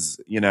whiz,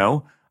 you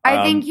know.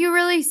 I think you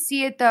really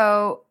see it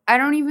though. I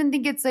don't even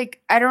think it's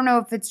like, I don't know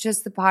if it's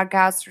just the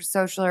podcast or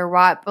social or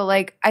what, but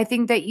like I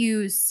think that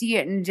you see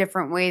it in a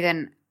different way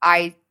than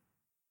I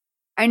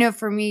know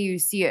for me you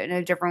see it in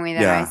a different way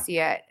than I see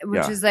it,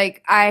 which is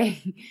like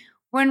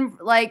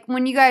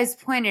when you guys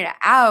pointed it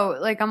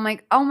out, like I'm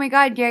like, oh my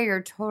God, yeah,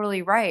 you're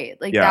totally right.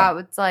 Like that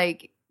was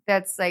like,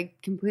 that's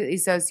like completely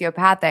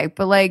sociopathic.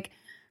 But like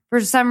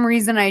for some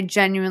reason, I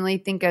genuinely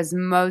think as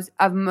most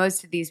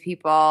of these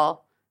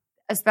people,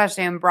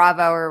 especially on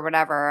Bravo or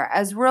whatever,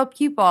 as real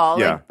people.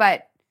 Yeah.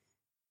 Like,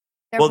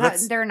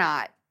 but they're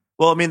not.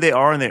 Well, I mean, they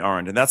are and they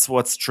aren't. And that's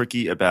what's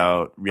tricky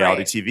about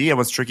reality TV and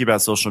what's tricky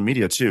about social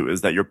media too,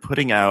 is that you're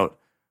putting out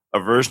a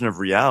version of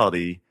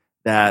reality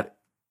that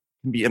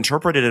can be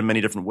interpreted in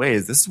many different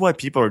ways. This is why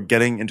people are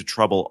getting into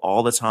trouble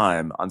all the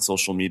time on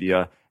social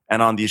media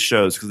and on these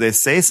shows, because they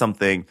say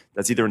something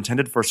that's either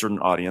intended for a certain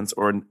audience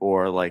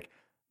or like,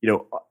 you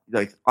know,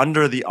 like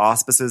under the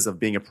auspices of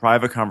being a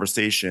private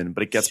conversation,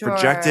 but it gets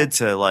projected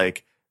to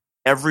like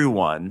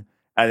everyone,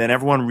 and then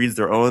everyone reads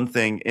their own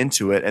thing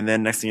into it, and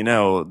then next thing you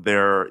know,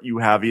 you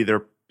have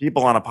either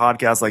people on a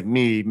podcast like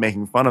me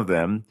making fun of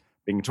them,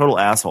 being a total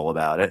asshole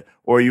about it,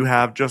 or you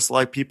have just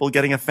like people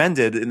getting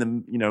offended in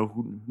the, you know,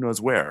 who knows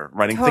where,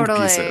 writing think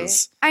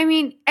pieces. I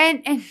mean,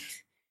 and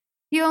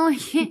the only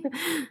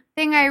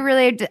thing I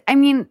really,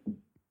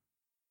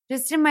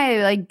 just in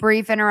my like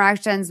brief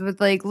interactions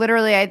with like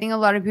literally, I think a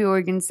lot of people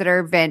would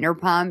consider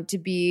Vanderpump to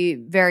be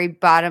very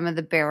bottom of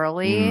the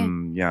barrel-y.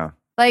 Yeah.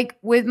 Like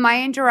with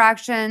my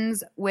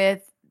interactions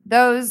with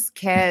those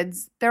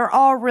kids, they're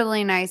all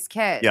really nice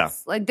kids. Yeah.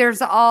 Like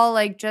there's all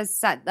like just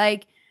set,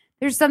 like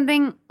there's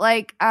something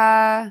like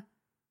a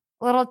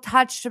little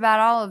touched about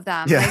all of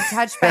them. Yeah. Like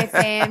touched by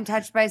fame,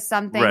 touched by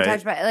something, Right.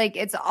 touched by like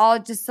it's all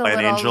just a By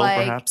little an angel,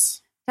 like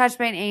perhaps. touched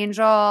by an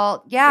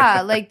angel.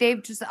 Yeah. Like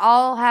they've just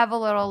all have a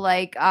little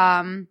like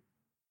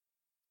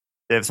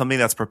They have something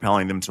that's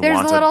propelling them to there's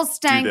want a little to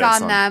stank do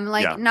this on them,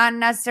 like yeah. not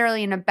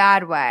necessarily in a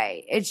bad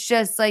way. It's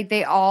just like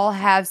they all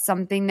have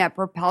something that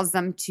propels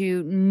them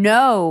to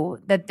know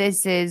that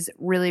this is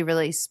really,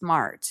 really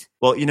smart.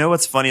 Well, you know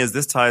what's funny is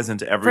this ties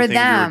into everything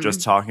we were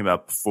just talking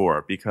about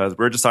before, because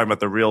we were just talking about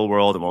the real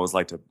world and what it was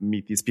like to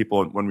meet these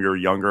people when we were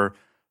younger.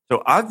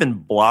 So I've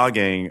been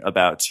blogging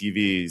about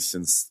TV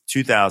since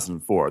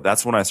 2004.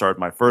 That's when I started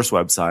my first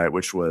website,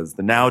 which was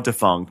the now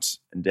defunct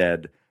and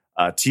dead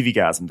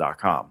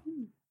TVgasm.com.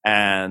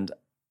 And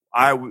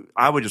I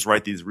would just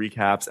write these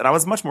recaps, and I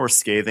was much more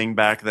scathing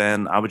back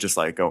then. I would just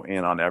like go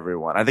in on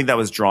everyone. I think that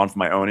was drawn from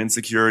my own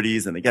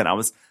insecurities. And again, I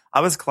was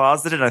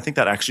closeted, and I think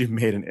that actually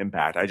made an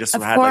impact. I just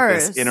had like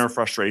this inner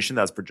frustration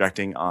that was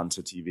projecting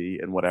onto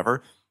TV and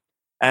whatever.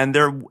 And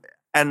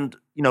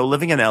you know,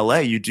 living in LA,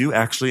 you do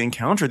actually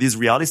encounter these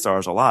reality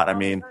stars a lot. I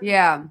mean,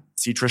 yeah,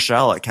 see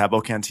Trishelle at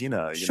Cabo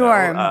Cantina. You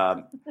sure.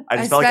 know? I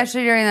just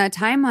especially during that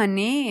time,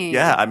 honey.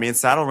 Yeah, I mean,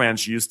 Saddle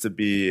Ranch used to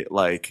be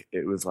like,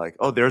 it was like,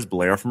 oh, there's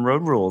Blair from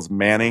Road Rules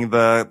manning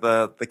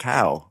the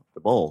cow,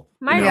 the bull.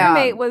 My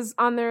roommate was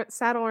on their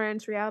Saddle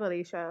Ranch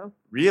reality show.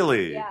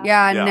 Really?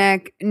 Yeah.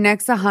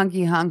 Nick's a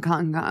hunky hunk.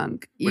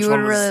 You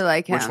would really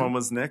like him. Which one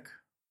was Nick?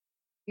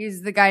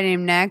 He's the guy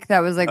named Nick that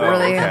was like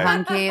really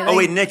hunky. Like, oh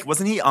wait, Nick,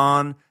 wasn't he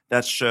on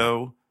that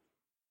show?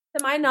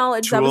 To my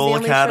knowledge, Tool that was the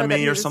only Academy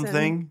show that or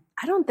something?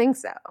 I don't think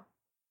so.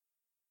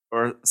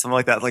 Or something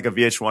like that, like a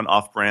VH1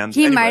 off-brand.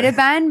 He might have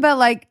been, but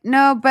like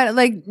no, but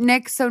like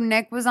Nick. So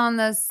Nick was on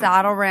the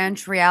Saddle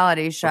Ranch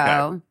reality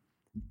show,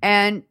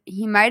 and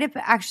he might have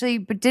actually.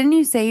 But didn't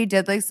you say he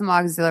did like some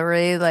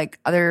auxiliary, like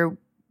other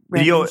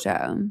random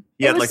show?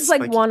 It was just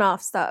like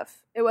one-off stuff.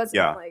 It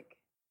wasn't like.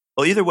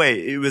 Well, either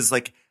way, it was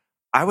like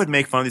I would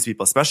make fun of these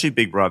people, especially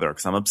Big Brother,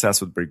 because I'm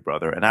obsessed with Big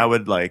Brother, and I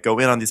would like go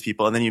in on these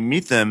people, and then you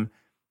meet them.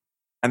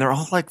 And they're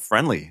all like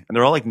friendly, and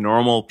they're all like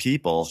normal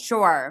people.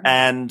 Sure.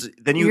 And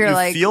then you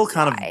like, feel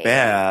kind of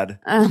bad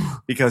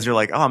because you're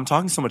like, oh, I'm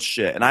talking so much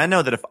shit. And I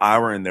know that if I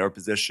were in their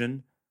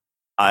position,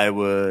 I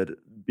would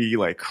be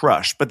like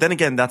crushed. But then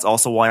again, that's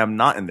also why I'm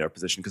not in their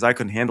position, because I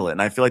couldn't handle it.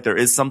 And I feel like there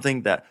is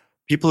something that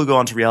people who go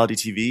onto reality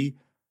TV,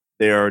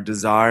 their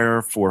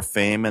desire for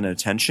fame and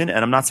attention, and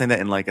I'm not saying that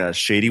in like a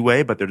shady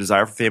way, but their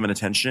desire for fame and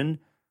attention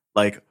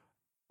like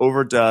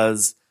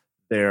overdoes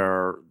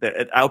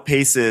it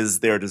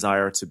outpaces their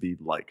desire to be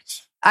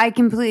liked. I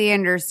completely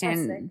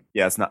understand.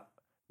 Yeah, it's not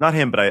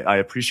him, but I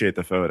appreciate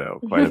the photo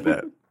quite a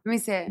bit. Let me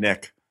see it.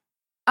 Nick.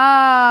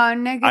 Oh,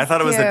 Nick is I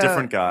thought cute. it was a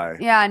different guy.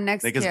 Yeah,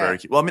 Nick is very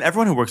cute. Well, I mean,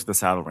 everyone who works at the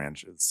Saddle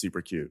Ranch is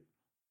super cute.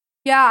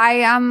 Yeah,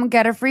 I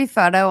got a free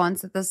photo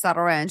once at the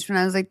Saddle Ranch when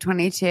I was like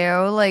 22.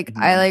 Like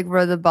I like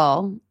rode the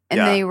bull, and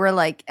they were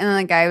like, and then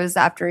the guy was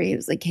after he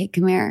was like, "Hey,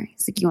 come here."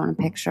 He's like, "You want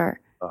a picture?"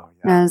 Oh,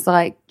 yeah. And I was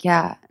like,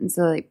 "Yeah." And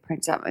so they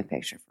printed out my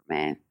picture for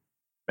me.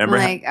 Remember,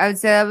 like I would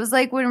say that was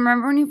like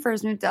remember when you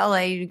first moved to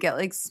LA, you'd get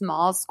like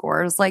small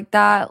scores like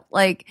that.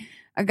 Like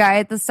a guy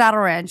at the Saddle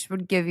Ranch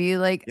would give you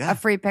like a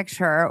free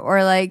picture,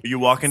 or like you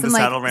walk into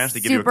Saddle Ranch, they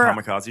give you a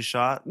kamikaze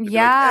shot.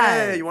 Yeah, like,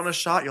 hey, you want a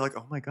shot? You're like,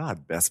 oh my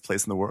god, best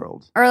place in the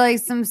world. Or like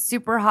some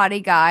super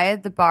hottie guy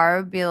at the bar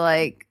would be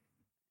like,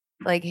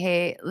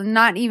 hey,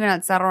 not even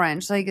at Saddle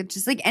Ranch, like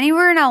just like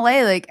anywhere in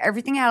LA, like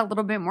everything had a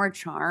little bit more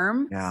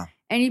charm. Yeah,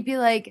 and you'd be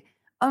like,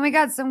 oh my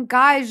god, some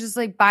guys just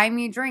like buy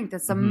me a drink.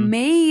 That's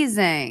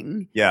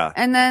amazing. Yeah,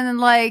 and then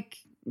like.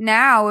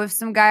 Now, if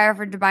some guy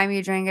offered to buy me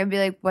a drink, I'd be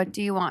like, what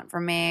do you want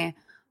from me?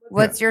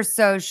 What's your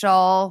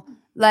social?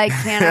 Like,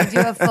 can I do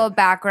a full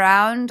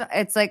background?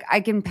 It's like, I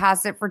can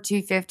pass it for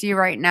 $250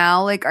 right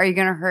now. Like, are you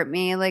going to hurt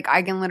me? Like,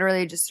 I can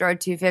literally just throw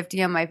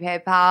 $250 on my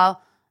PayPal,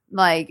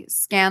 like,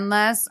 scan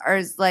this. Or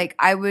is like,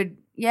 I would,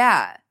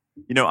 yeah.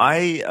 You know,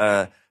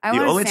 the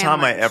only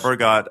time I ever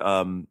got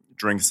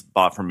drinks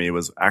bought for me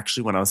was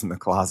actually when I was in the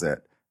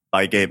closet.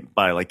 By gay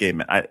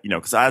men,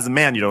 because as a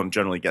man, you don't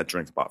generally get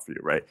drinks bought for you,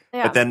 right?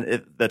 Yeah. But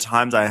then the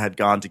times I had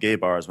gone to gay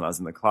bars when I was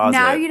in the closet.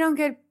 Now you don't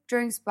get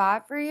drinks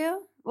bought for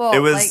you? Well, it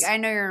was, like I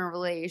know you're in a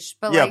relation,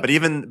 but yeah, but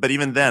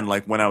even then,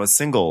 like when I was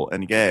single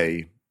and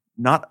gay,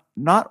 not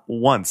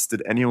once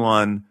did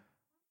anyone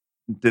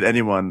buy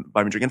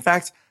me a drink. In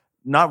fact,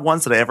 not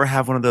once did I ever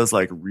have one of those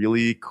like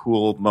really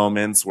cool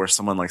moments where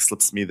someone like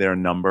slips me their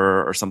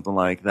number or something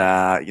like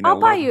that. You know, I'll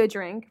buy you a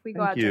drink. We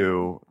go out. Thank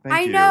you.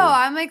 I know.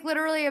 I'm like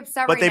literally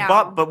upset but right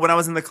now. But when I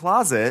was in the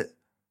closet,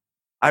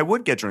 I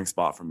would get drinks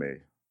bought for me.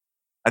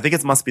 I think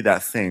it must be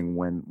that thing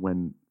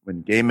when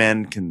gay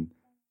men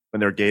when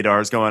their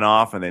gaydars going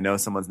off and they know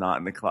someone's not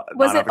in the closet.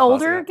 Was it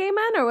older gay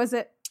men or was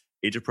it?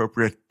 age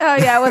appropriate. Oh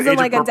yeah, it wasn't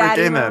like a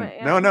daddy moment.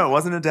 Yeah. No, it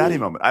wasn't a daddy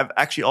moment. I've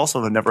actually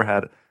also never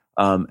had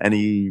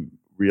any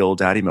real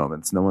daddy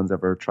moments. No one's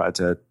ever tried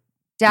to.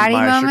 Daddy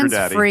moments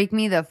freak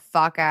me the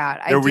fuck out.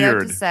 They're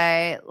weird. Have to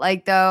say,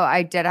 like, though,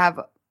 I did have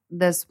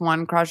this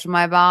one crush on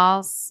my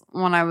boss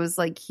when I was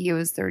like, he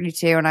was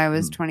 32 and I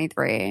was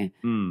 23.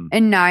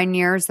 And 9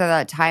 years at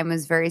that time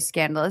was very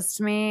scandalous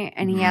to me.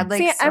 And he had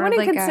like, I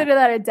wouldn't consider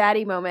that a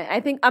daddy moment.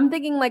 I'm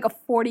thinking like a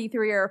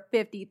 43 or a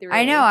 53.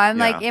 I know. I'm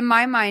like, in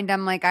my mind,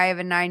 I'm like, I have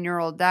a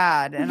 9-year-old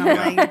dad and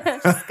I'm like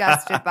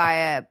disgusted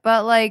by it.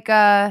 But like,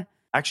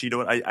 actually, you know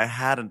what? I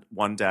had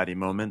one daddy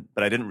moment,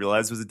 but I didn't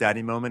realize it was a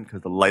daddy moment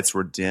because the lights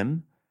were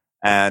dim.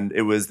 And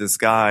it was this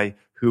guy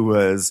who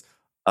was,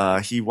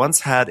 he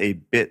once had a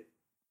bit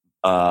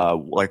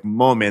like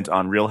moment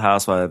on Real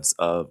Housewives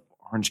of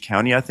Orange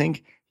County, I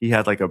think. He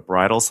had like a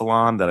bridal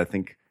salon that I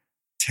think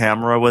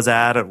Tamara was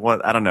at.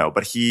 I don't know.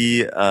 But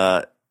he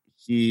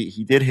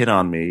did hit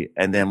on me.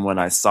 And then when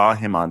I saw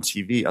him on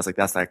TV, I was like,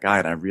 that's that guy.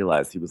 And I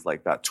realized he was like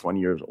about 20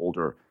 years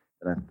older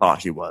than I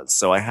thought he was.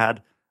 So I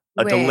had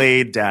a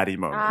delayed daddy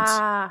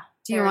moment.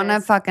 Do you want a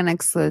fucking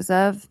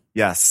exclusive?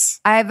 Yes.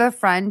 I have a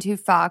friend who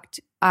fucked.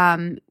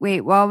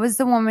 Wait, what was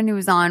the woman who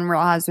was on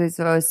Real Housewives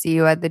of OC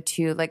who had the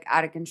 2 like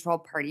out of control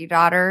party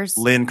daughters?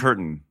 Lynn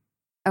Curtin.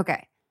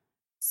 Okay.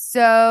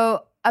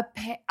 So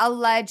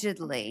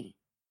allegedly,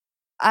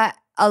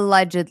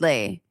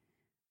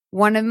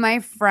 one of my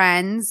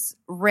friends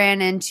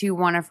ran into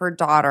one of her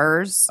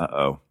daughters.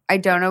 Uh-oh. I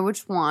don't know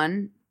which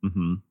one.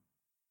 Mm-hmm.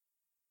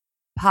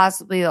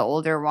 Possibly the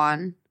older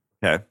one.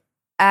 Okay.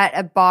 At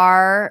a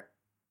bar.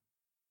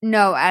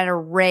 No, at a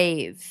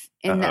rave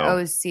in the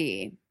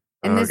OC.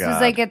 And this was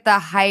like at the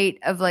height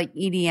of like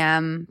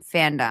EDM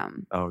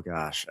fandom. Oh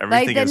gosh.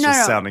 Everything is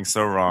just sounding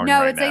so wrong. No,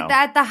 right it's now. like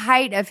at the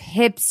height of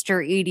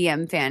hipster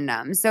EDM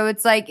fandom. So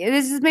it's like,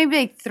 this is maybe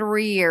like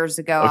 3 years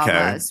ago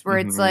almost, where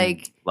it's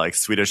like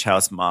Swedish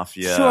House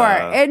Mafia.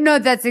 Sure. No,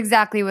 that's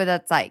exactly what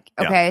that's like.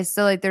 Okay. Yeah.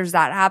 So like there's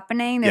that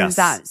happening. There's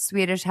that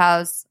Swedish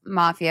House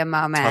Mafia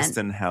moment.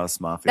 Tustin House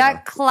Mafia.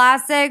 That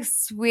classic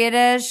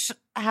Swedish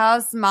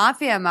House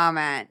Mafia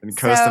moment. In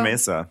Costa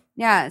Mesa.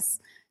 Yes.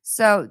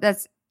 So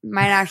that's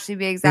might actually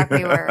be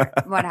exactly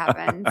what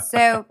happened.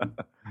 So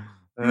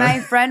my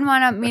friend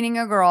wound up meeting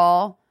a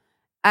girl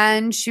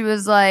and she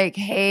was like,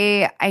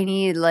 hey, I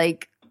need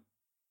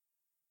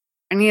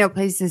a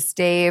place to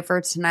stay for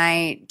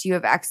tonight. Do you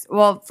have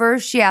Well,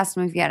 first she asked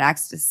him if he had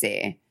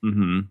ecstasy.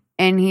 Mm-hmm.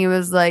 And he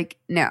was like,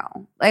 no.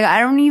 Like,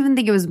 I don't even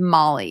think it was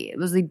Molly. It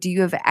was like, do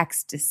you have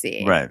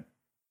ecstasy? Right.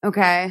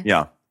 Okay.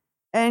 Yeah.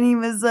 And he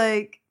was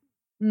like,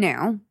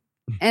 no.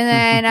 And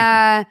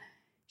then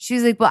she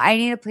was like, well, I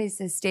need a place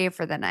to stay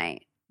for the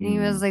night. And he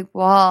was like,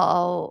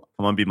 well,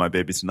 come on, be my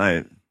baby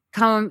tonight.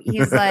 Come.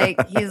 He's like,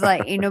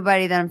 ain't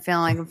nobody that I'm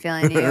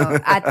feeling you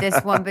at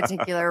this one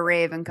particular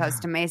rave in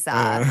Costa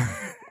Mesa.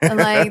 And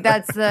like,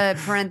 that's the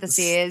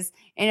parentheses.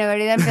 Ain't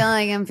nobody that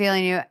I'm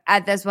feeling you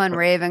at this one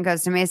rave in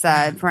Costa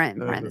Mesa,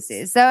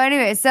 parentheses. So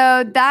anyway,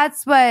 so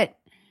that's what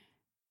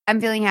I'm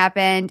feeling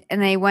happened.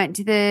 And they went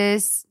to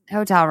this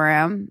hotel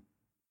room,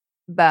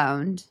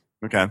 boned.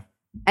 Okay.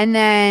 And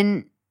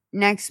then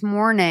next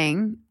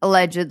morning,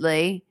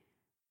 allegedly,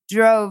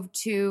 drove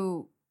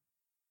to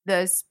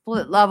the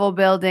split level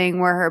building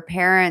where her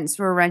parents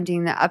were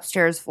renting the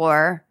upstairs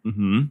floor,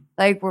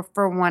 like for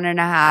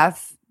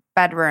 1.5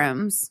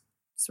 bedrooms,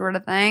 sort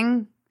of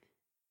thing.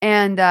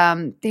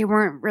 And they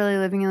weren't really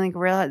living in like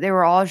real. They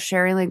were all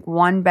sharing like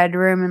one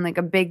bedroom and like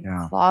a big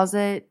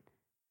closet.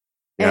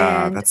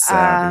 Yeah, and, that's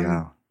sad.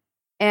 Yeah,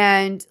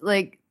 and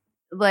like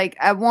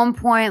at one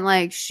point,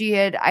 like she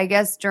had, I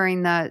guess,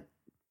 during the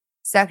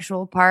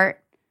sexual part.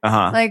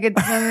 Like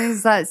it's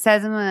something that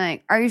says something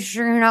like, "Are you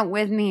sure you're not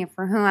with me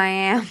for who I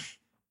am?"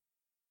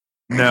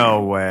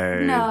 No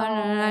way. No.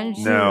 And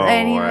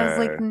he was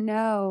like,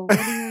 "No, what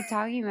are you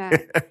talking about?"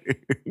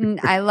 And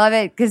I love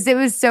it because it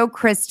was so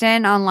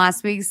Kristen on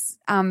last week's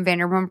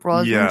Vanderpump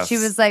Rules. Yes. When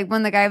she was like,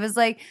 when the guy was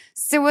like,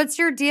 "So what's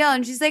your deal?"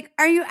 And she's like,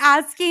 "Are you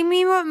asking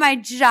me what my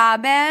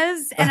job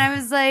is?" And I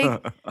was like,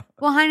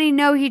 "Well, honey,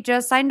 no, he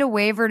just signed a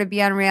waiver to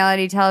be on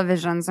reality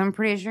television, so I'm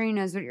pretty sure he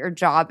knows what your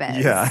job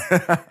is." Yeah.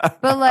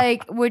 But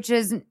like, which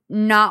is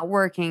not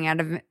working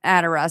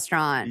at a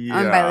restaurant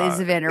owned by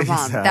Lisa Vanderpump.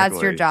 Exactly.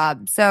 That's your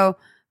job. So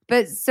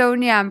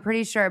yeah, I'm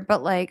pretty sure.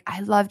 But like, I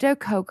loved how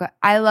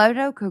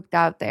cooked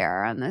out they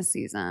are on this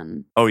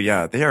season. Oh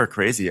yeah, they are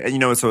crazy.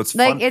 And so it's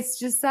like fun. It's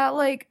just that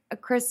like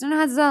Kristen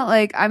has that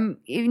like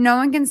no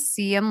one can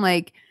see him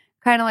like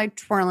kind of like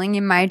twirling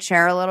in my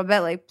chair a little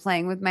bit, like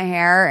playing with my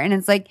hair, and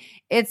it's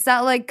that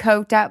like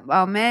coked up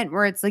moment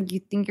where it's like you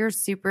think you're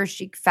super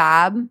chic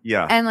fab,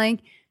 and like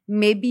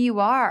maybe you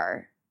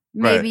are,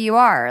 you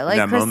are.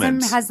 Like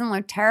Kristen hasn't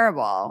looked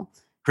terrible.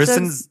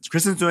 Kristen's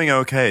doing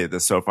okay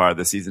so far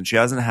this season. She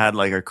hasn't had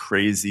like a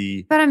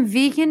crazy. But I'm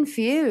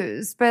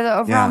confused by the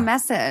overall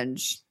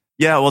message.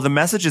 Yeah, well, the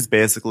message is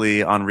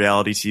basically on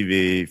reality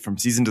TV from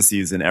season to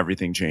season,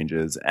 everything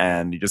changes,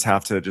 and you just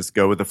have to just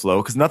go with the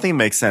flow because nothing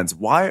makes sense.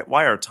 Why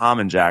are Tom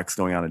and Jax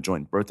going on a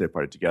joint birthday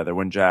party together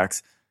when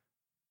Jax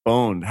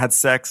had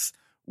sex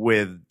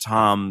with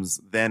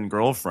Tom's then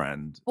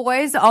girlfriend.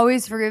 Boys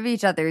always forgive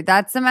each other.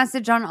 That's the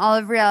message on all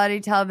of reality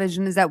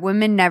television, is that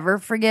women never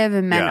forgive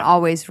and men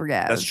always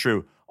forgive. That's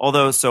true.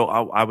 Although, so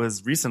I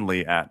was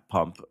recently at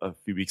Pump a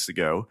few weeks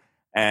ago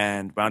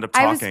and wound up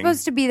talking. I was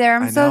supposed to be there.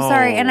 I'm so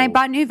sorry. And I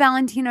bought new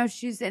Valentino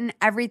shoes and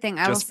everything.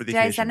 Did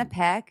I send a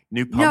pic?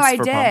 New pumps No, I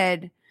for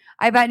did. Pump?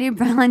 I bought new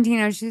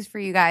Valentino shoes for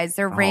you guys.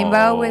 They're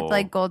rainbow with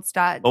like gold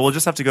studs. Well, we'll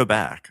just have to go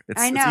back.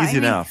 It's easy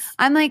enough.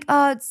 I'm like,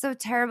 oh, it's so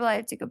terrible. I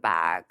have to go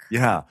back.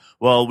 Yeah.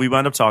 Well, we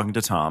wound up talking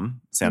to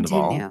Tom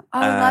Sandoval. Oh,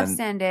 I love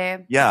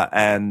Sandy. Yeah,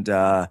 and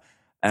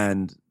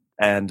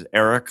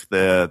Eric,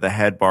 the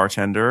head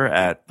bartender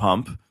at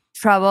Pump.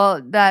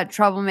 That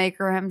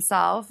troublemaker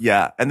himself.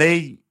 Yeah, and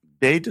they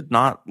did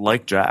not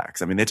like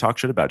Jax. I mean, they talk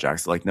shit about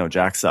Jax. They're like, no,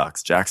 Jax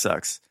sucks. Jax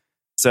sucks.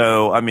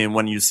 So, I mean,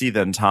 when you see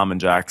then Tom and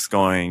Jax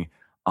going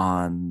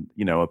on,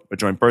 a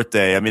joint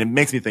birthday, I mean, it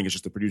makes me think it's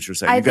just the producer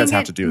saying, you guys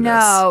have to do this.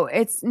 No,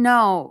 it's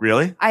no.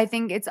 Really? I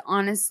think it's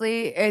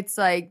honestly, it's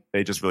like.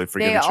 They just really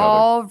forgive each other. They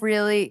all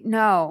really,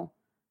 no.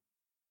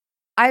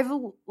 I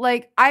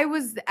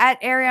was at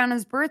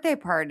Ariana's birthday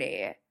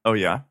party. Oh,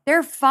 yeah?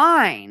 They're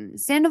fine.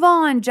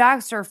 Sandoval and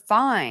Jax are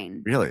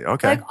fine. Really?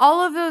 Okay. Like,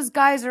 all of those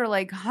guys are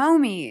like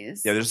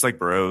homies. Yeah, they're just like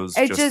bros.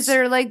 It's just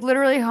they're like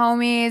literally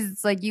homies.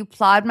 It's like, you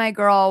plod my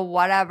girl,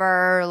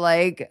 whatever.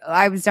 Like,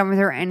 I was done with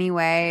her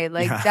anyway.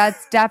 Like,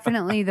 that's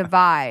definitely the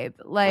vibe.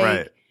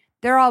 Like,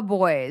 they're all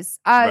boys.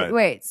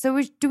 Wait,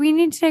 so do we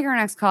need to take our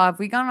next call? Have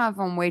we gone off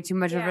on way too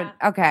much of it?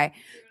 Okay.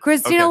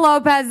 Christina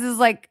Lopez is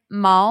like,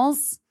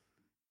 Malls.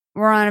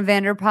 We're on a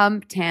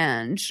Vanderpump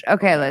Tange.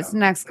 Okay, let's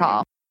next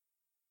call.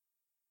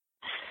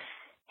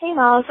 Hey,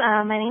 Malls.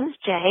 My name is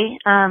Jay.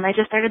 I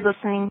just started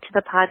listening to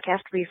the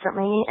podcast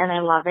recently, and I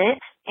love it.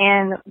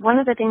 And one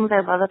of the things I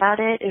love about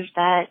it is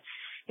that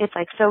it's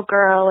like so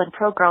girl and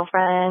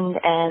pro-girlfriend,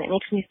 and it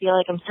makes me feel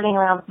like I'm sitting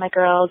around with my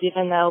girls,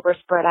 even though we're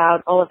spread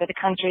out all over the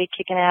country,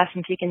 kicking ass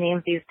and taking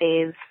names these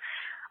days.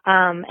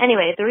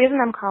 Anyway, the reason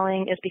I'm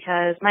calling is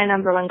because my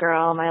number one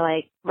girl, my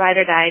like ride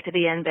or die to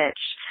the end bitch,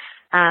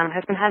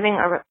 has been having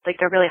a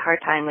really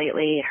hard time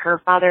lately. Her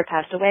father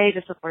passed away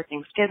just before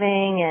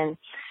Thanksgiving, and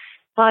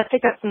well, I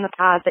picked up from the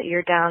pod that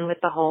you're down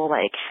with the whole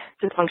like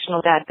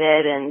dysfunctional dad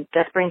bit, and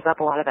that brings up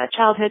a lot of that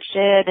childhood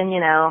shit, and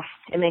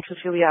it makes us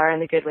who we are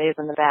in the good ways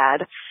and the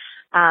bad.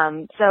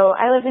 So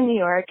I live in New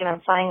York, and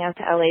I'm flying out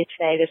to LA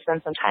today to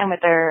spend some time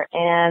with her,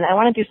 and I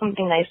want to do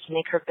something nice to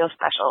make her feel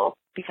special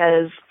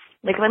because,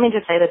 like, let me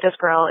just say that this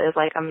girl is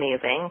like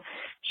amazing.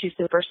 She's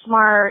super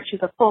smart. She's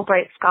a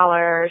Fulbright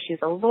scholar. She's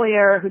a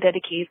lawyer who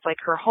dedicates like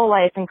her whole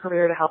life and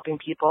career to helping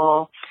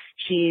people.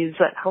 She's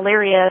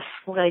hilarious,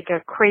 like a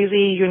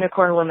crazy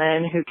unicorn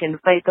woman who can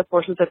fight the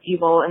forces of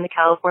evil in the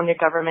California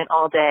government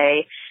all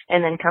day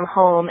and then come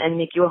home and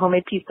make you a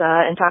homemade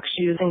pizza and talk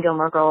shoes and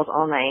Gilmore Girls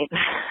all night.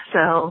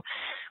 So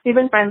we've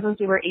been friends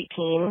since we were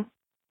 18.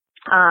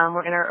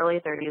 We're in our early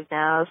 30s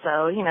now,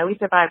 so, we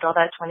survived all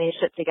that 20s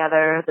shit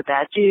together, the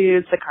bad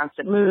dudes, the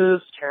constant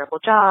moves, terrible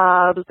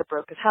jobs, the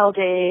broke as hell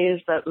days,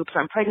 the oops,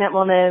 I'm pregnant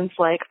moments,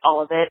 like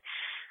all of it.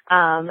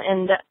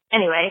 And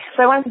anyway,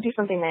 so I wanted to do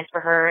something nice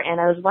for her, and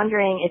I was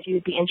wondering if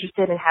you'd be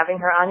interested in having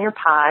her on your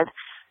pod.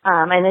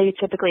 I know you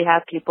typically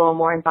have people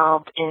more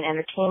involved in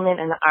entertainment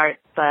and the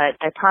arts, but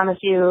I promise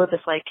you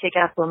this like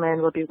kick-ass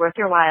woman will be worth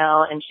your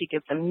while, and she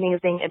gives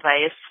amazing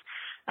advice.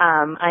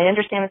 I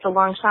understand it's a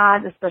long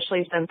shot,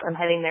 especially since I'm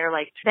heading there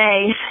like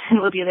today and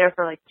we'll be there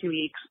for like 2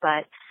 weeks.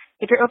 But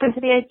if you're open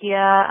to the idea,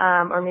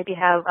 or maybe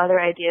have other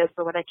ideas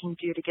for what I can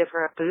do to give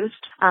her a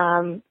boost.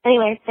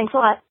 Anyway, thanks a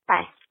lot.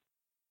 Bye.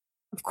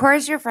 Of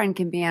course your friend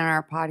can be on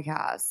our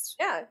podcast.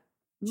 Yeah.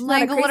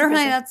 Like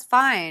literally that's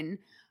fine.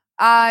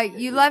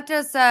 You left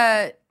us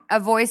a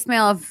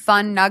voicemail of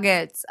fun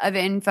nuggets of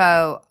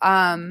info.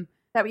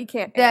 That we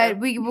can't that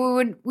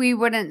we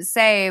wouldn't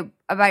say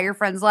about your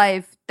friend's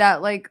life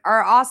that like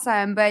are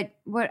awesome. But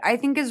what I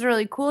think is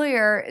really cool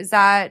here is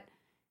that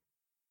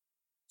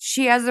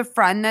she has a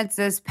friend that's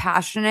this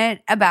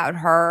passionate about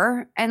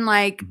her, and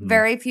like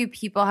very few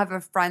people have a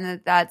friend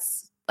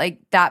that's like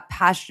that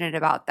passionate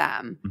about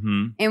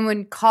them and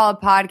would call a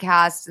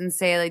podcast and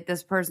say like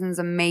this person's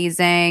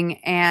amazing.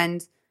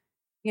 And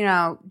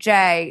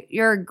Jay,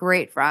 you're a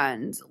great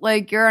friend.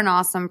 Like you're an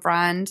awesome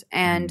friend,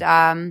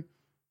 and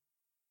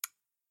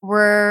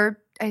we're,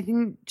 I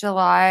think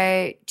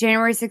January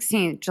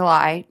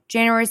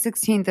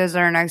 16th is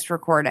our next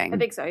recording. I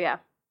think so, yeah.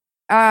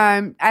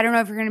 I don't know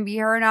if you're going to be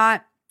here or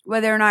not.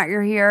 Whether or not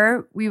you're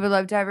here, we would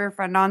love to have your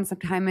friend on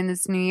sometime in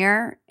this new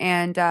year.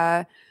 And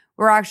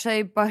we're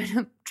actually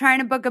trying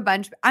to book a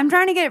bunch. I'm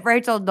trying to get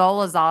Rachel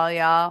Dolezal,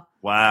 y'all.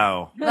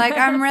 Wow. Like,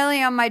 I'm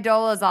really on my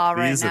Dolezal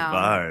right Please now.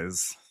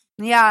 advise.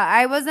 Yeah,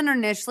 I wasn't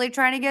initially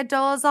trying to get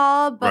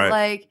Dolezal, but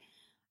like,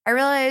 I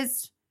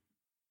realized,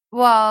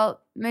 well,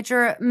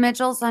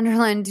 Mitchell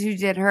Sunderland, who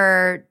did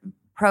her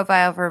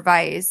profile for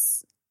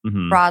Vice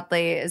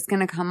broadly, is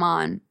going to come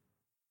on.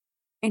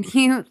 And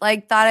he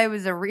like thought I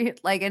was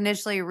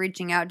initially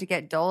reaching out to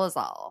get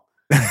Dolezal.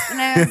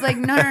 And I was like,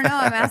 no,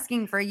 I'm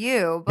asking for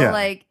you. But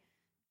like,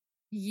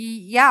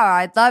 Yeah,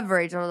 I'd love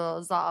Rachel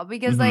Dolezal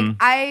because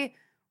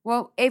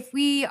if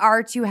we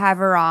are to have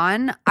her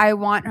on, I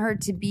want her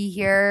to be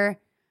here,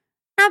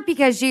 not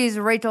because she's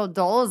Rachel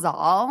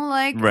Dolezal.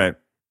 Like, right.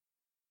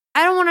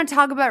 I don't want to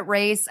talk about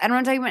race. I don't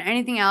want to talk about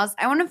anything else.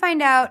 I want to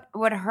find out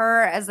what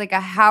her as like a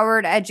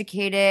Howard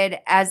educated,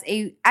 as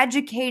a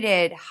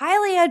educated,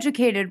 highly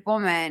educated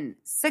woman,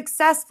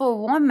 successful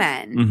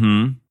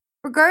woman,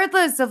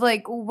 regardless of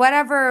like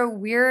whatever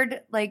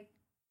weird, like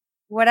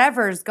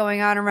whatever's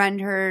going on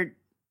around her,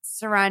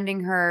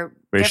 surrounding her.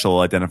 Racial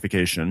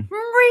identification.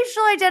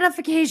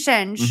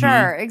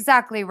 Sure.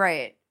 Exactly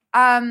right.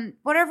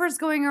 Whatever's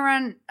going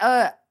around,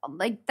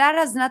 like that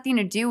has nothing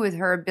to do with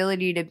her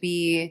ability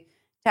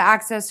to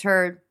access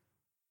her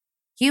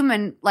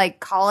human, like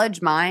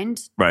college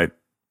mind. Right.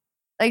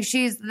 Like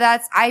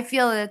I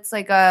feel it's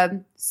like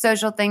a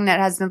social thing that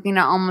has nothing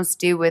to almost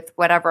do with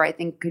whatever I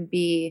think could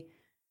be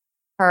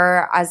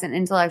her as an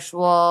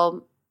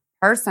intellectual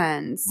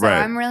person. So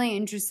I'm really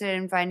interested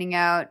in finding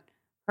out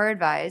her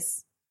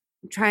advice.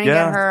 I'm trying to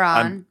get her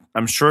on.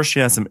 I'm sure she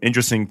has some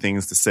interesting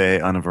things to say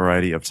on a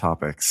variety of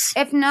topics.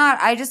 If not,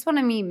 I just want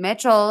to meet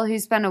Mitchell, who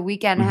spent a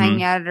weekend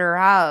hanging out at her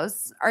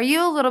house. Are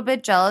you a little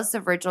bit jealous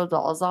of Rachel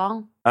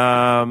Dolezal?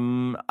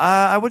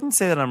 I wouldn't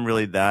say that I'm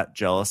really that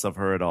jealous of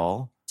her at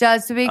all.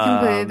 Jealous would be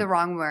completely the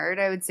wrong word.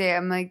 I would say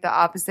I'm like the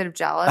opposite of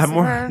jealous of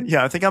her.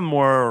 Yeah, I think I'm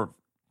more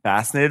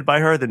fascinated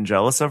by her than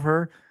jealous of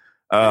her.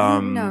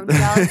 No,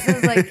 jealous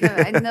is like,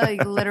 I know,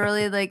 like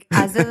literally, like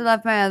as it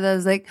left my mouth, I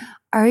was like,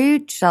 "Are you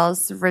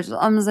jealous of Rachel?"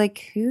 I was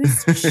like,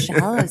 "Who's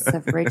jealous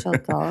of Rachel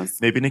Dolezal?"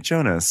 Maybe Nick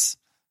Jonas.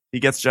 He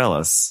gets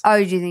jealous. Oh,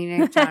 do you think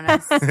Nick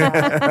Jonas?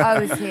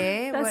 Oh, is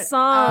he? That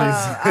song.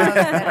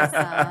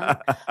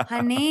 That song.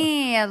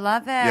 Honey, I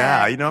love it.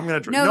 Yeah, I'm gonna.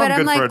 No, but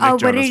I'm like,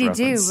 what did he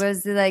do?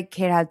 Was it like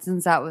Kate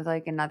Hudson's out with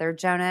like another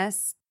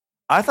Jonas?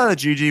 I thought that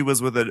Gigi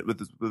was with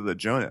a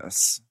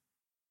Jonas.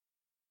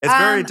 It's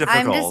very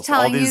difficult. I'm just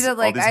telling you that,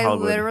 like, I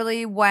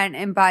literally went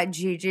and bought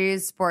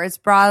Gigi's sports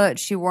bra that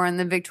she wore in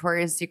the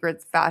Victoria's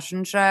Secret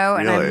fashion show.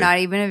 And I'm not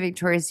even a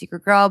Victoria's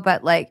Secret girl,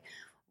 but, like,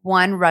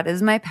 one, red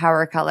is my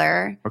power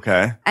color.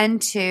 Okay.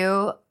 And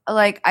two,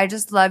 like, I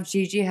just love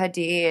Gigi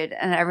Hadid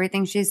and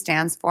everything she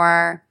stands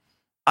for.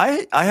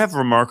 I have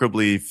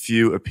remarkably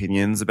few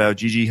opinions about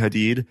Gigi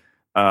Hadid.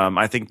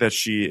 I think that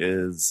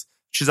she's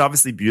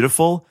obviously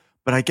beautiful.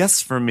 But I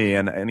guess for me,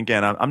 and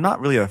again, I'm not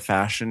really a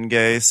fashion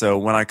gay, so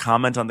when I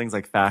comment on things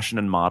like fashion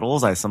and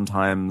models, I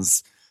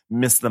sometimes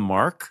miss the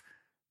mark.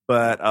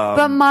 But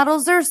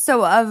models are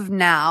so of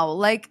now.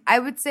 Like, I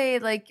would say,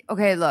 like,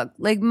 okay, look,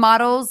 like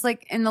models,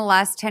 like in the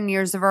last 10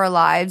 years of our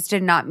lives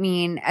did not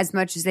mean as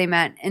much as they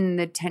meant in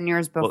the 10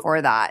 years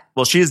before that.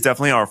 Well, she is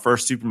definitely our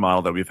first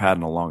supermodel that we've had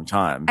in a long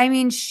time. I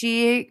mean,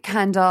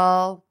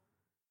 Kendall.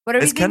 What do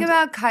we think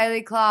about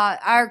Kylie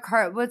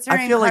Kloss? What's her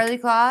name?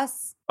 Karlie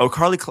Kloss? Oh,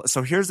 Karlie Kloss.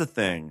 So here's the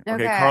thing.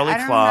 Okay, Karlie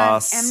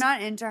Kloss. I'm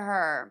not into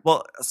her.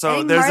 Well,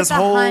 so there's this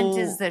whole Hunt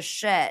is the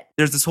shit.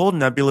 There's this whole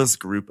nebulous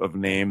group of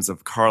names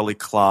of Karlie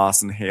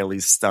Kloss and Haley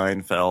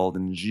Steinfeld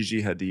and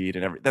Gigi Hadid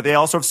and everything. They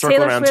all sort of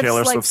circle around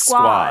Taylor Swift's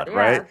squad,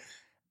 right?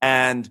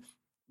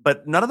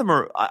 But none of them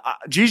are.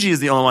 Gigi is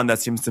the only one that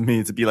seems to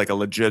me to be like a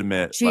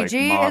legitimate.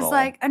 Gigi model. is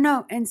like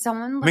no, and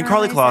someone. I mean,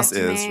 Karlie Kloss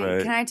is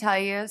right. Can I tell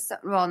you?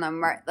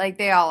 Like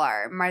they all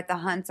are. Martha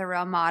Hunt's a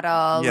real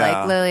model. Yeah.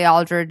 Like Lily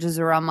Aldridge is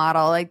a real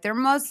model. Like they're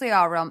mostly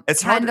all real.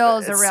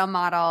 Kendall's a real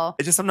model.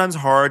 It's just sometimes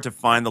hard to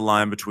find the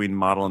line between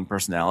model and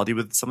personality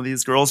with some of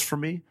these girls for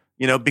me.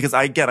 Because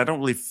I don't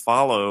really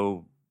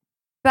follow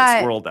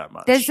this world that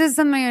much. This is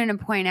something I'm going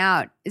to point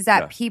out is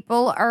that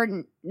people are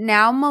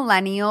now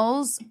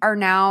millennials are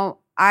now.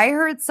 I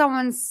heard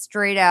someone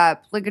straight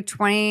up, like a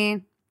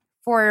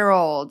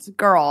 24-year-old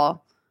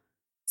girl,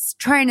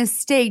 trying to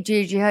stake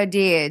Gigi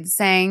Hadid,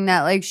 saying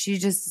that like she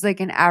just is like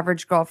an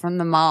average girl from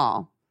the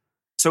mall.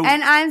 So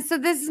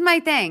this is my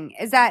thing,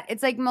 is that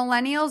it's like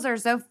millennials are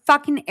so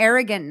fucking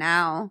arrogant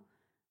now.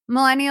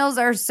 Millennials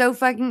are so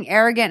fucking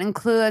arrogant and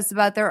clueless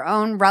about their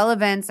own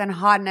relevance and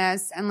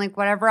hotness and like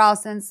whatever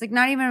else. And it's like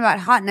not even about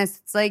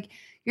hotness. It's like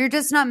you're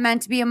just not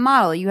meant to be a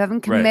model. You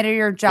haven't committed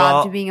your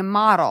job to being a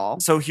model.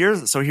 So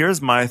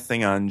here's my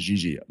thing on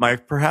Gigi. My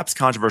perhaps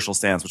controversial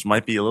stance, which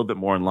might be a little bit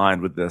more in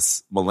line with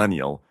this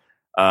millennial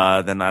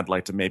than I'd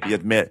like to maybe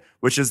admit,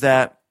 which is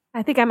that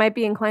I think I might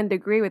be inclined to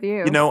agree with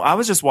you. I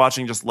was just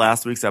watching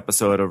last week's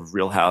episode of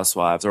Real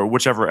Housewives, or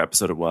whichever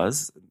episode it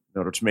was, in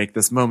order to make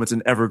this moment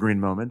an evergreen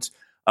moment,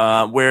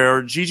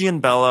 where Gigi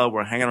and Bella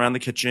were hanging around the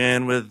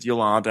kitchen with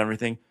Yolanda and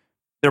everything.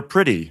 They're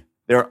pretty.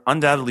 They're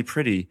undoubtedly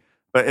pretty.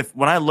 But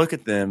when I look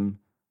at them,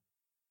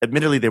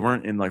 admittedly they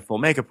weren't in like full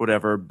makeup,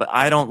 whatever. But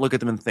I don't look at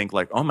them and think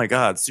like, "Oh my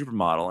God,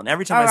 supermodel." And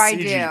every time I see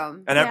Gigi,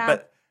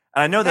 but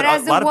I know that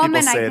a lot of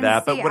people say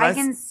that. But what I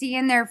can see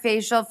in their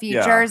facial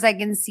features, I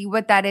can see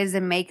what that is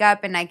in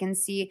makeup, and I can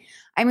see.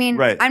 I mean,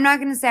 I'm not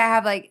going to say I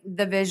have like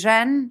the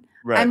vision.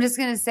 Right. I'm just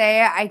going to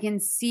say I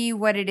can see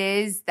what it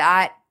is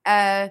that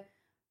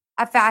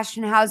a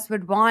fashion house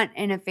would want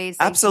in a face.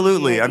 Like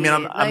absolutely. Gigi. I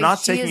mean, I'm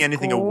not taking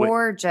anything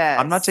gorgeous. away.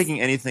 I'm not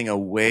taking anything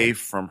away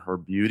from her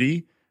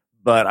beauty,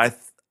 but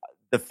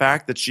the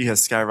fact that she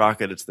has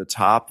skyrocketed to the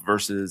top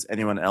versus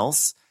anyone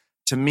else,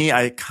 to me,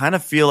 I kind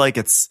of feel like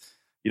it's,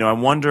 I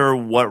wonder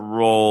what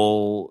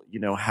role,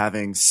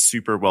 having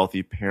super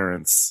wealthy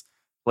parents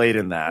played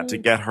in that to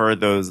get her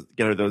those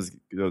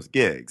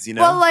gigs,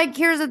 Well, like,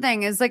 here's the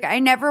thing is like, I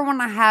never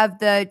want to have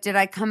did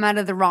I come out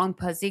of the wrong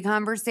pussy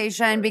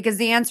conversation? Because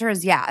the answer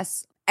is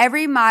yes.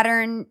 Every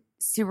modern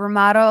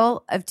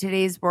supermodel of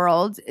today's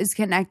world is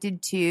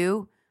connected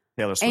to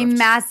Taylor Swift. A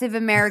massive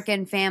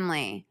American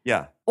family.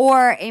 Yeah.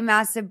 Or a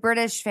massive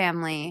British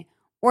family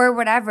or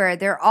whatever.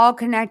 They're all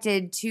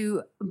connected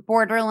to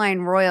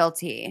borderline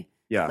royalty.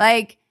 Yeah.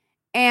 Like,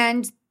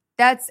 and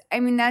that's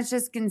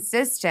just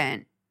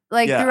consistent.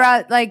 Like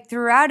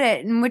throughout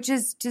it. And which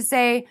is to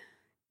say,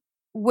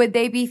 would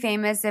they be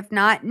famous if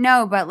not?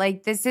 No, but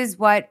like this is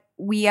what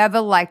we have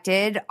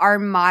elected our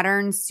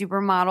modern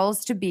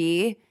supermodels to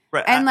be.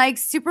 Right. And like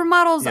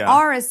supermodels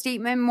are a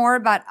statement more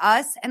about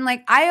us. And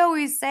like I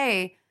always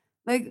say,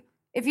 like,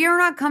 if you're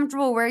not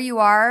comfortable where you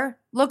are,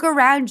 look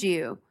around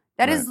you.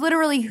 That is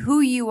literally who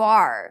you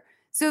are.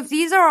 So if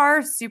these are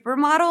our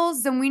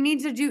supermodels, then we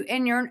need to do,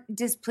 and you're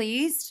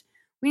displeased,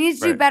 we need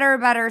to do better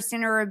about our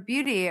standard of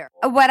beauty.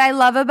 What I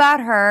love about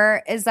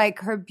her is like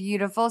her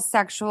beautiful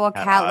sexual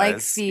cat-like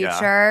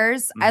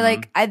features. Yeah.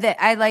 Mm-hmm.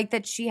 I like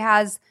that she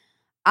has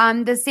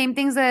the same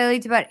things that I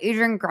liked about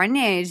Adrian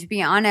Grenier, to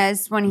be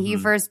honest, when he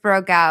first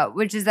broke out,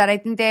 which is that I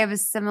think they have a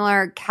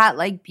similar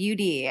cat-like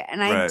beauty.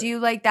 And I do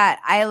like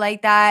that. I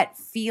like that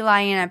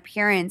feline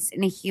appearance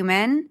in a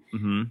human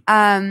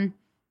from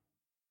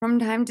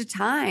time to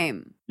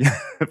time. Yeah,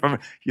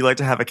 you like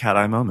to have a cat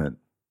eye moment.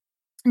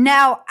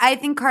 Now, I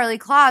think Karlie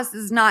Kloss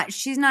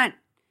she's not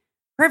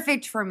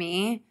perfect for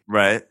me.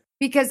 Right.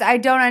 Because I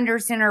don't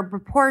understand her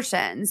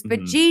proportions.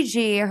 But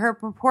Gigi, her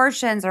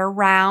proportions are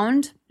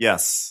round.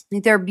 Yes.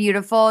 They're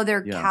beautiful.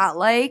 They're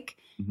cat-like.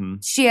 Mm-hmm.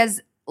 She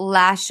has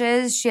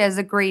lashes. She has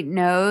a great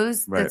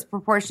nose that's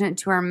proportionate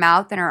to her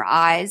mouth and her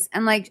eyes.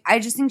 And like, I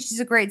just think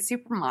she's a great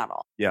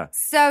supermodel. Yeah.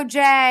 So,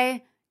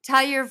 Jay,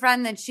 tell your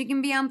friend that she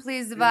can be on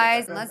Please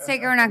Device. And let's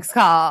take her next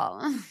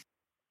call.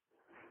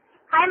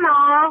 Hi,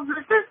 Mom.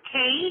 This is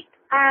Kate.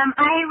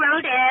 I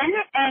wrote in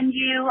and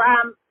you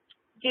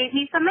gave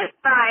me some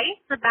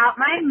advice about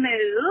my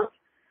move.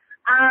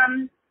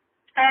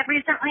 I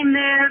recently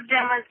moved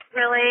and was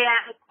really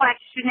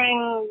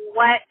questioning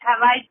what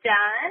have I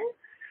done.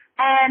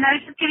 And I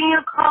was just giving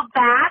you a call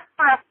back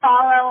for a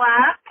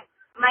follow-up.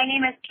 My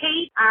name is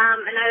Kate,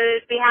 and I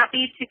would be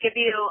happy to give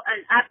you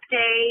an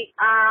update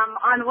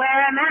on where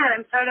I'm at.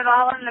 I'm sort of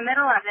all in the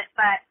middle of it,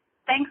 but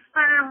thanks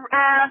for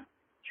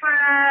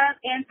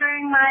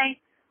answering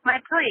my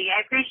plea.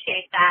 I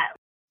appreciate that.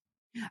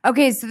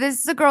 Okay, so this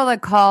is a girl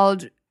that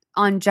called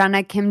on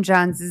Jenna Kim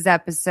Jones's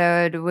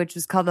episode, which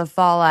was called The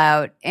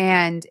Fallout,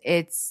 and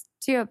it's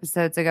 2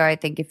 episodes ago, I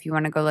think, if you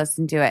want to go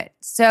listen to it.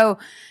 So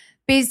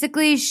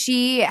basically,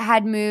 she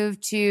had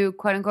moved to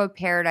quote-unquote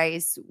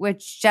paradise,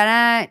 which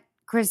Jenna,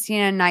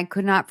 Christina, and I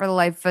could not for the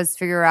life of us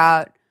figure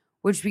out,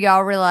 which we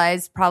all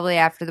realized probably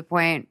after the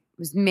point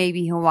was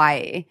maybe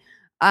Hawaii.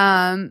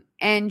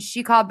 And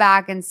she called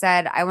back and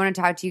said, I want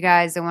to talk to you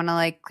guys. I want to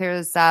like clear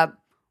this up.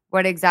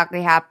 What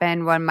exactly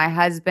happened when my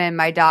husband,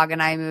 my dog,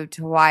 and I moved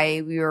to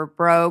Hawaii? We were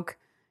broke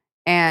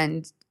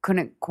and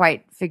couldn't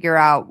quite figure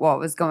out what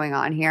was going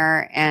on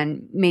here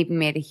and maybe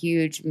made a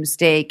huge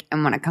mistake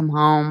and want to come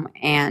home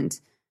and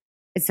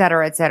et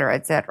cetera, et cetera,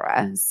 et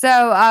cetera.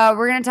 So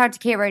we're going to talk to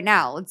Kate right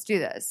now. Let's do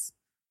this.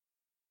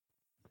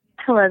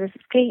 Hello, this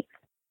is Kate.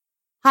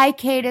 Hi,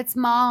 Kate. It's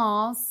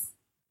Malls.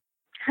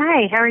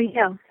 Hi, how are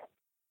you?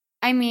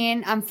 I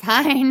mean, I'm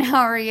fine.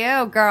 How are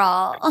you,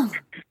 girl?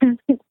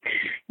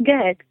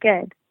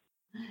 Good.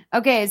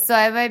 Okay, so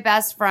I have my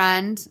best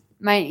friend.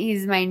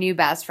 He's my new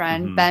best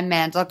friend, Ben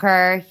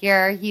Mandelker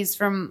here. He's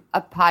from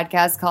a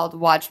podcast called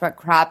Watch What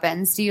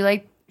Crappens. Do you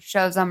like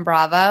shows on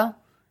Bravo?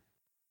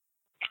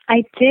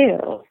 I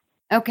do.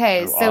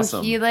 Okay, so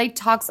awesome. He like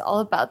talks all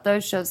about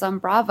those shows on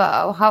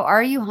Bravo. How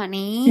are you,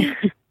 honey?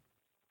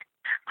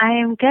 I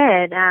am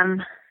good.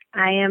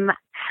 I am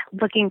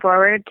looking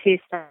forward to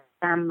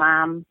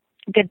some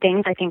good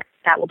things. I think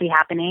that will be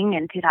happening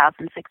in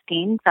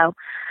 2016. So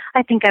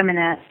I think I'm in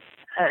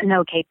an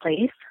okay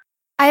place.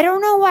 I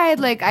don't know why,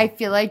 I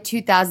feel like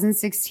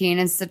 2016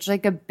 is such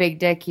like a big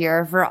dick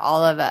year for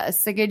all of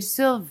us. Like I just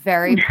feel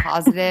very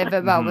positive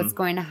about what's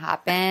going to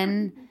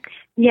happen.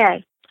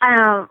 Yes.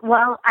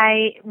 Well,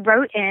 I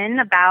wrote in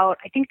about,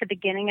 I think the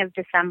beginning of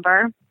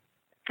December.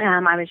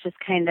 I was just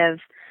kind of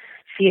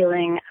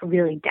feeling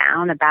really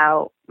down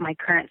about my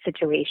current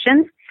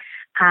situation.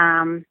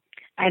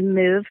 I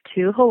moved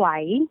to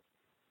Hawaii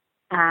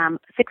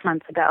 6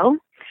 months ago.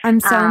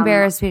 I'm so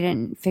embarrassed we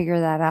didn't figure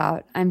that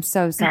out. I'm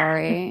so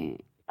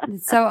sorry.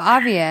 It's so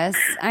obvious.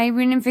 We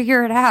didn't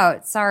figure it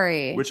out.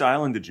 Sorry. Which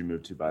island did you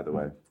move to, by the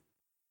way?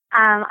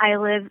 I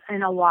live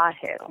in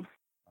Oahu.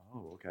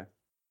 Oh, okay.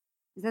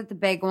 Is that the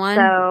big one?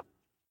 So,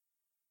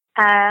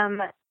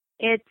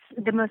 it's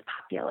the most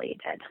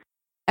populated.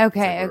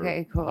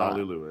 Okay, cool.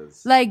 Honolulu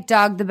is. Like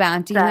Dog the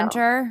Bounty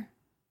Hunter?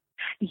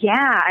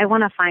 Yeah, I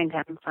want to find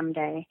him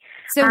someday.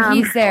 So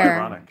he's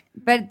there,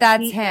 but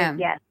that's him.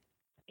 Yes,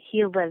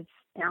 he lives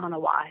on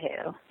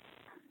Oahu.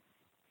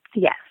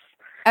 Yes.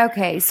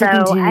 Okay, so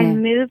I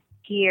moved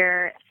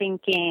here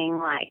thinking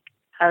like,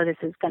 oh, this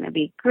is going to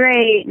be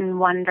great and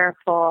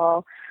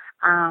wonderful.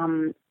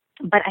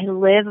 But I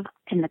live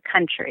in the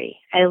country.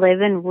 I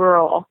live in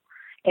rural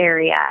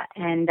area,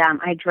 and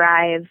I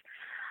drive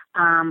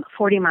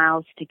 40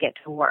 miles to get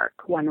to work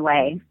one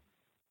way.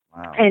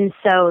 Wow. And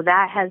so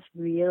that has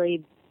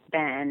really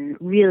been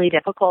really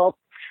difficult.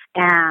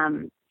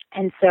 And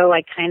so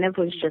I kind of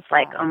was just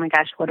like, oh my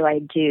gosh, what do I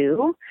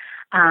do?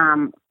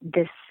 I'm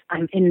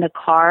in the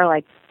car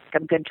like a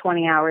good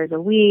 20 hours a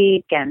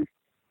week. And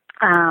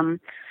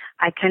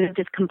I kind of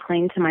just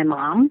complained to my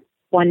mom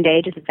one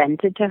day, just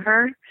vented to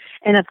her.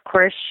 And of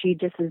course, she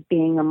just is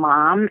being a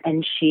mom.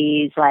 And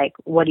she's like,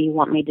 what do you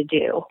want me to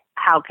do?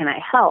 How can I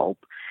help?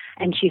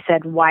 And she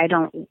said,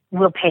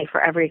 we'll pay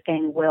for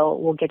everything.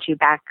 We'll get you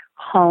back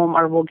home,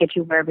 or we'll get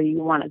you wherever you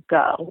want to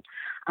go.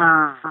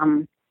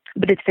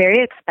 But it's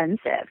very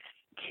expensive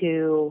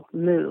to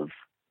move.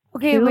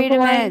 Okay, wait a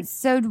minute.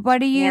 So what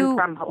do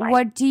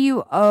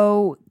you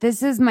owe?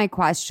 This is my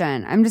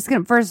question. I'm just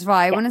going to, first of all,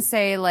 I want to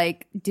say,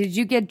 like, did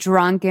you get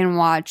drunk and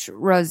watch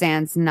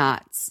Roseanne's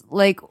Nuts?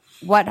 Like,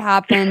 what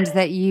happened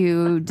that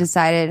you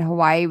decided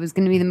Hawaii was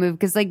going to be the move?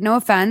 Because, like, no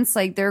offense,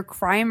 like, their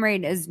crime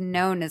rate is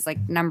known as,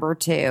 like, number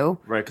 2.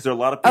 Right, because there are a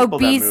lot of people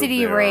obesity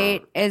that move there.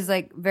 rate is,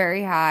 like,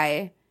 very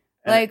high.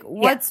 And like,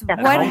 what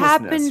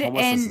happened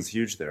Homelessness is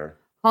huge there.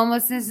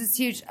 Homelessness is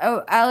huge.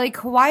 Oh, like,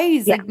 Hawaii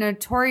is, like,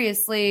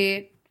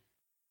 notoriously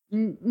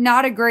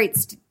not a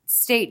great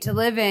state to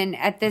live in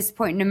at this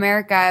point in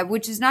America,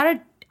 which is not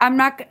I'm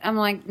not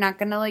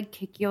gonna like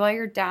kick you while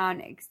you're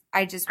down.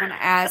 I just want to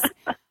ask.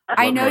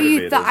 I know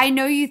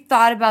you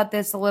thought about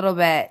this a little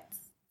bit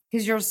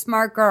because you're a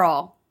smart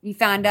girl. You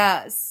found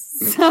us.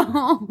 So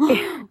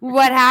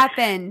what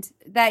happened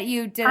that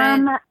you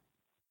didn't?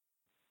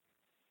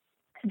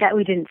 That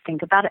we didn't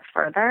think about it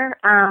further.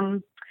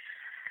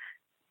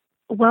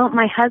 Well,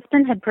 my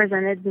husband had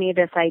presented me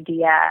this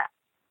idea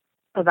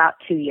about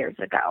 2 years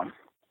ago.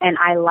 And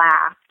I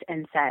laughed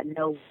and said,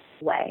 no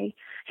way.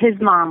 His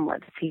mom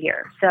lives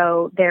here.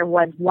 So there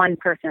was one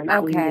person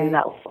that we knew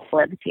that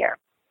lives here.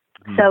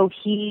 Mm-hmm. So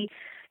he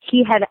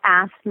had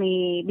asked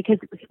me, because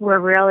we're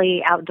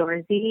really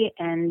outdoorsy,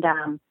 and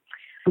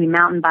we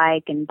mountain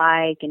bike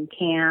and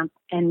camp.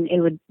 And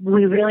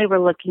we really were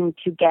looking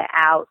to get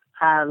out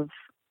of,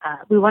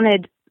 we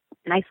wanted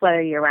nice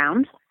weather year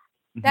round.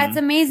 That's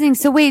amazing.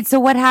 So wait, so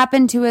what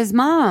happened to his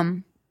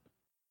mom?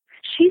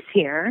 She's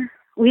here.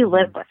 We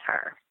live with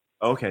her.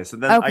 Okay, so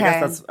then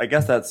I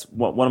guess that's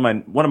one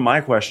of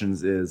my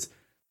questions is,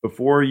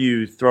 before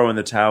you throw in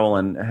the towel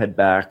and head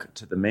back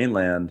to the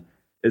mainland,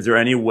 is there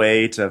any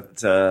way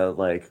to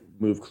like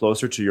move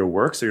closer to your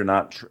work so you're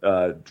not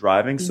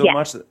driving so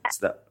much?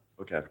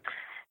 Okay.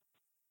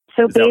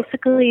 So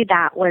basically,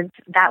 that was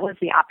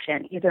the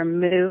option: either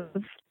move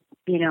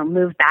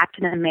back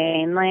to the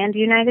mainland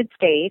United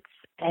States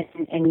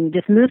and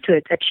just move to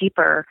a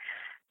cheaper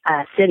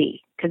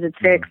city, because it's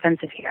very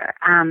expensive here.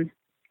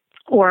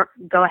 Or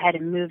go ahead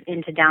and move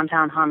into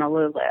downtown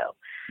Honolulu,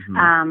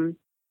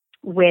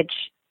 which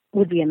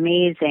would be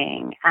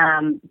amazing.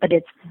 But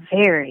it's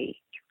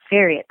very,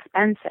 very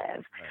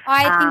expensive.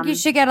 I think you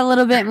should get a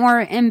little bit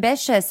more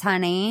ambitious,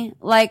 honey.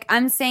 Like,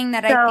 I'm saying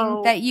that I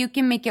think that you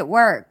can make it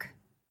work.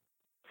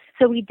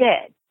 So we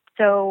did.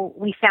 So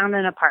we found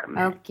an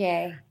apartment.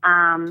 Okay.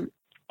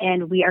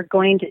 And we are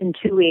going to, in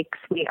 2 weeks,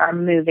 we are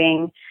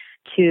moving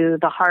to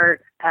the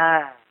heart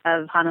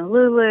of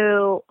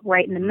Honolulu,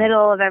 right in the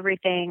middle of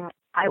everything.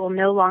 I will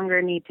no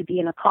longer need to be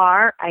in a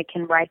car. I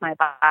can ride my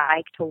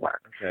bike to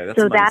work. Okay,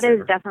 so that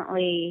is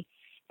definitely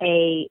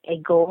a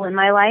goal in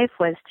my life,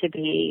 was to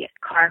be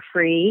car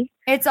free.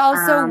 It's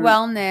also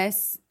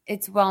wellness.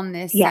 It's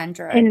wellness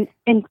centric.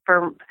 And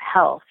for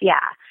health. Yeah.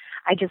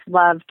 I just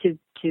love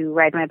to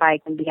ride my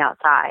bike and be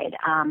outside.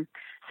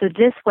 So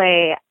this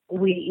way,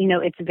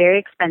 it's very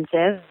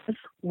expensive.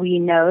 We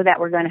know that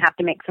we're going to have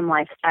to make some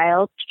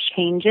lifestyle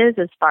changes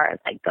as far as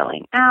like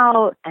going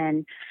out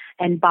and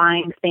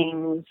buying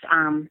things,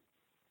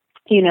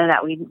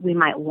 that we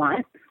might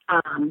want.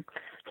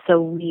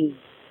 So we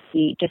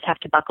just have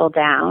to buckle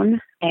down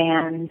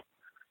and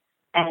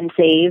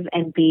save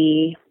and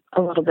be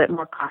a little bit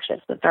more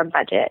cautious with our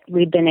budget.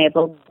 We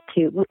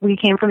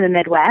came from the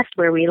Midwest,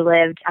 where we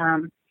lived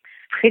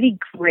pretty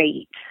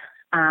great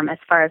as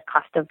far as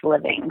cost of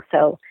living.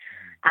 So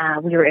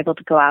we were able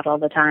to go out all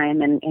the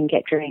time and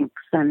get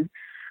drinks and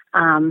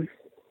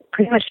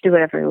pretty much do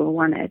whatever we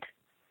wanted.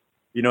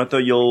 You know what, though?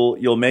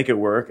 You'll make it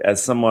work.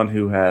 As someone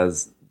who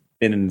has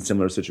been in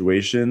similar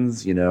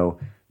situations,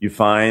 you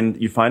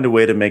find a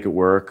way to make it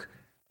work,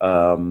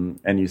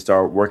 and you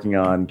start working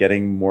on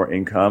getting more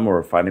income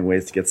or finding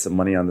ways to get some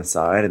money on the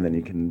side, and then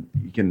you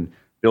can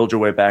build your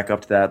way back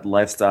up to that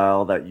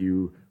lifestyle that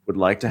you would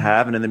like to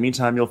have. And in the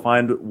meantime, you'll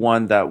find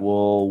one that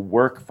will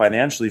work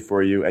financially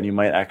for you, and you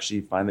might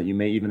actually find that you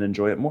may even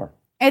enjoy it more.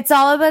 It's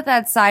all about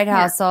that side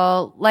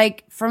hustle,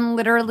 like from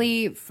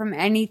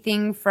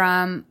anything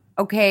from,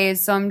 okay,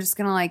 so I'm just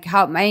going to like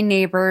help my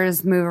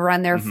neighbors move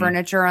around their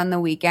furniture on the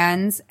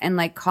weekends and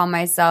like call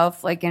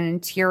myself like an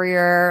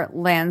interior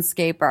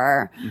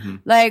landscaper,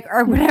 like,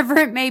 or whatever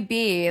it may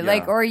be. Yeah.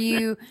 Like, or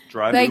you,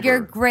 like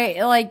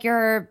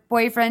your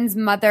boyfriend's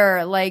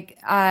mother, like,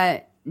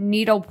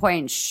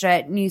 needlepoint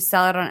shit and you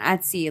sell it on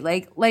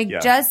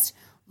Etsy. Just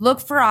look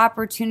for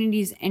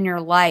opportunities in your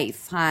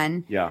life,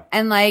 hon. Yeah.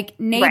 And like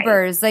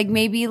neighbors, like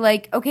maybe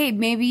like, okay,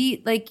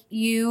 maybe like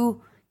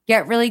you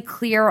get really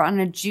clear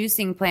on a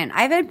juicing plan.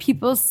 I've had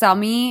people sell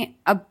me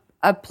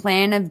a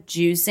plan of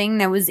juicing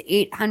that was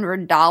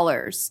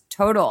 $800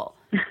 total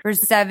for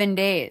 7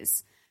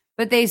 days.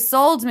 But they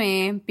sold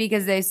me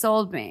because they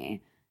sold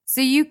me.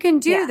 So you can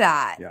do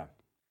that. Yeah.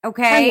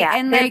 Okay?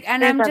 I'm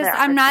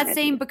not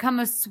saying become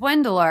a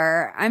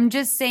swindler. I'm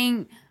just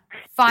saying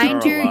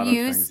find your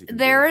use.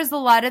 There is a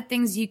lot of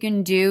things you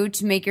can do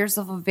to make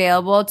yourself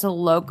available to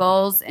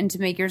locals and to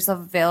make yourself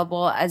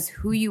available as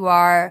who you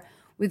are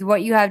with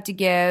what you have to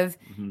give.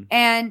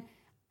 And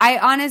I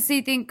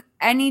honestly think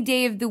any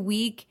day of the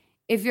week,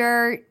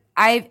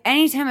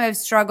 anytime I've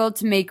struggled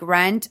to make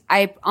rent,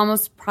 I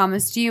almost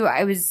promised you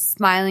I was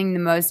smiling the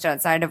most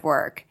outside of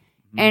work.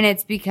 And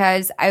it's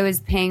because I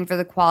was paying for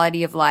the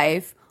quality of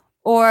life,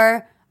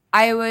 or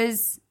I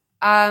was,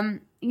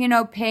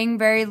 paying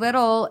very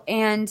little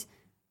and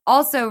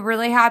also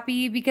really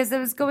happy because I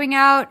was going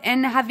out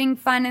and having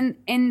fun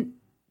in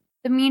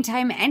the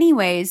meantime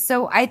anyways.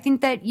 So I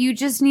think that you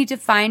just need to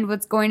find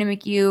what's going to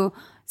make you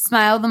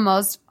smile the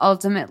most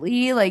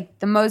ultimately. Like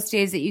the most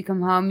days that you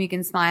come home, you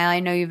can smile. I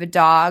know you have a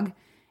dog,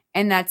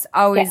 and that's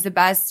always the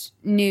best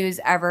news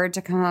ever,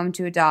 to come home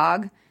to a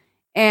dog.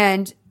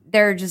 And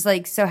they're just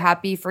like so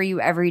happy for you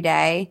every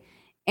day.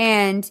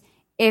 And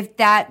if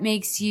that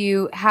makes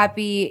you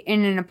happy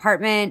in an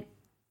apartment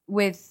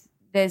with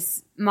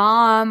this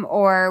mom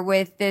or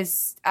with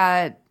this,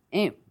 by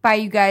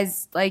you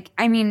guys, like,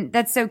 I mean,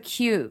 that's so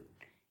cute.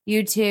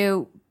 You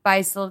two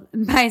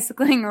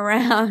bicycling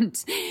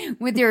around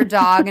with your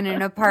dog in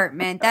an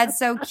apartment. That's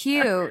so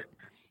cute.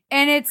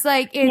 And it's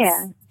like,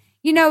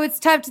 it's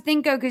tough to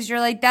think of because you're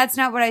like, that's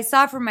not what I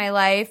saw for my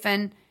life.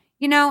 And,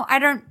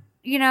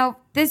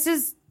 this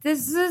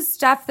is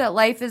stuff that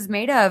life is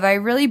made of. I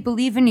really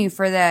believe in you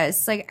for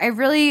this. Like, I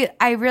really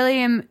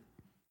am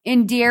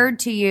endeared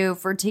to you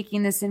for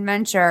taking this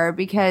adventure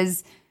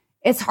because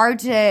it's hard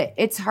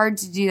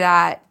to do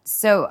that.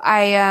 So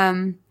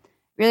I,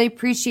 really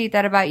appreciate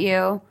that about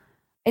you.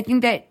 I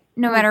think that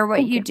no matter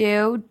what you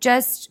do,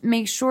 just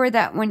make sure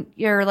that when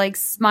you're like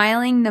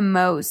smiling the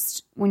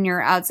most when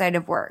you're outside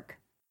of work,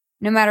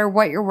 no matter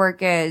what your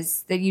work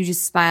is, that you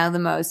just smile the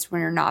most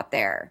when you're not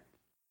there.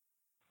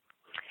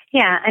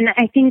 Yeah. And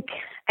I think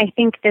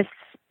this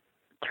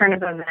turn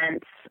of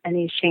events and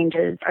these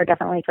changes are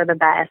definitely for the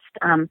best.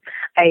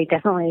 I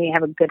definitely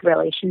have a good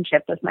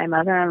relationship with my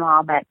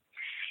mother-in-law, but,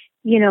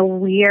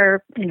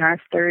 we're in our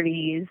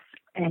 30s.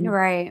 And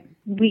we,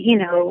 we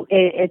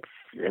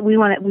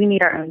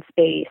need our own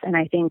space. And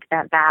I think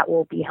that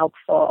will be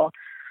helpful.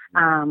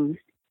 And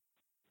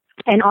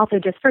also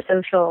just for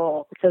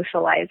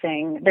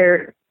socializing,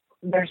 there's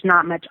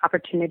not much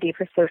opportunity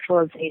for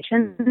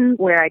socialization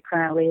where I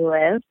currently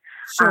live.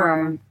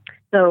 Sure.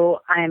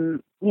 So I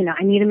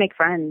need to make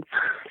friends.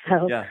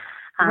 So,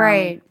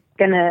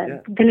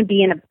 gonna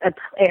be in a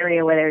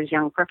area where there's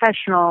young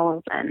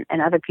professionals and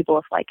other people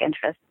with like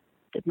interest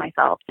as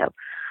myself. So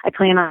I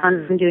plan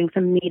on doing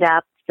some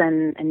meetups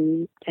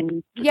and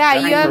you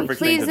have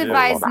Please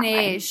Advise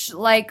Niche.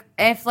 Like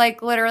if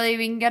like literally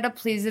we can get a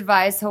Please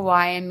Advise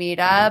Hawaiian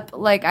meetup,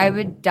 like I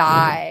would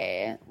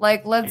die.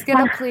 Like let's get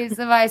a Please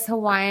Advise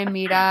Hawaiian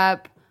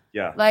meetup.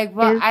 Yeah. Like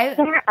is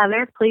there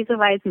other Please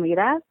Advise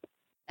meetups?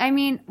 I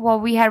mean, well,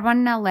 we had one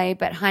in LA,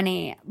 but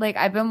honey, like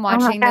I've been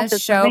watching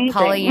this show, amazing.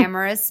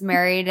 Polyamorous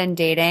Married and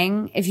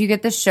Dating. If you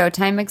get the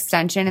Showtime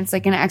extension, it's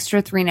like an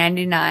extra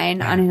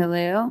 $3.99 on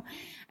Hulu.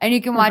 And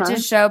you can watch a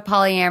show,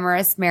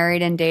 Polyamorous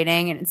Married and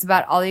Dating. And it's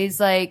about all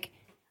these like,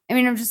 I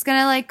mean, I'm just going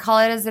to like call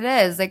it as it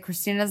is. Like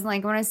Christina doesn't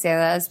like when I say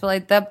this, but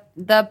like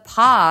the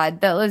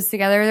pod that lives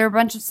together, they're a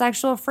bunch of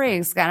sexual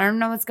freaks. I don't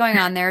know what's going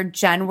on there.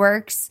 Jen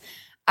works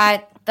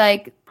at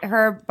like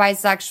her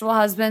bisexual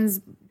husband's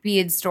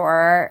bead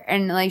store,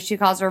 and like she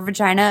calls her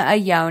vagina a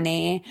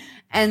yoni,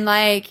 and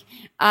like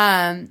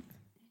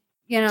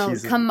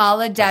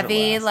Kamala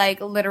Devi,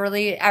 like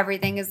literally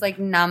everything is like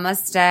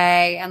namaste,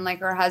 and like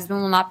her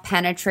husband will not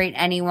penetrate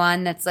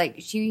anyone that's like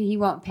he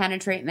won't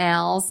penetrate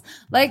males.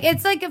 Like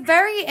it's like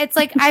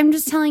I'm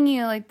just telling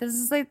you, like this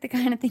is like the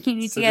kind of thing you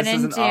need to get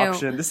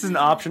into. This is an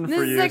option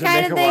for you to make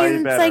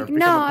Hawaii better. It's like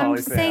no, I'm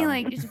just saying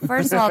like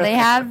first of all they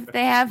have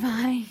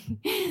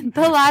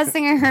the last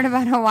thing I heard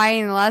about Hawaii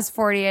in the last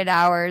 48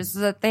 hours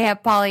was that they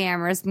have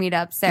polyamorous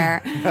meetups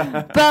there.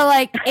 But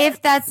like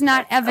if that's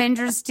not of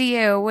interest to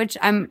you, which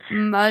I'm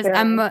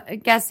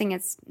guessing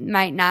it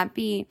might not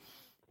be.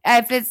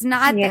 If it's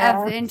not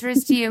of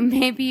interest to you,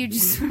 maybe you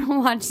just want to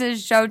watch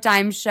this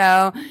Showtime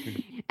show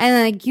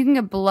And like you can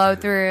get blow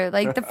through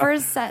like the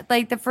first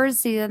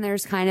season.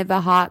 There's kind of a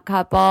hot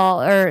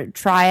couple or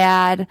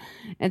triad.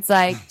 It's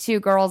like 2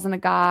 girls and a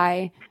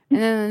guy,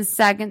 and then the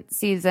second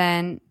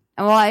season,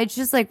 well, it's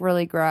just like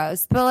really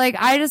gross. But like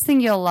I just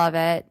think you'll love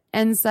it,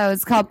 and so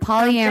it's called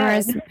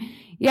Polyamorous.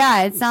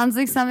 Yeah, it sounds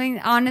like something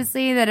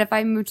honestly that if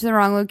I moved to the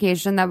wrong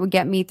location, that would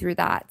get me through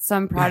that. So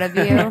I'm proud of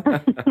you,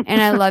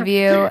 and I love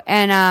you,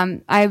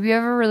 and I hope you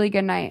have a really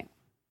good night.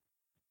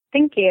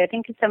 Thank you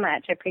so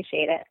much. I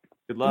appreciate it.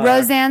 Good luck.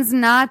 Roseanne's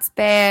nuts,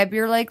 babe.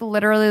 You're like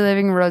literally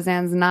living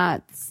Roseanne's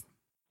nuts.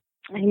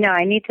 I know.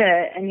 I need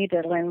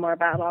to learn more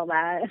about all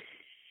that.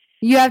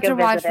 You have to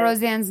watch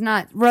Roseanne's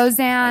nuts.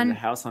 Roseanne, and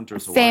House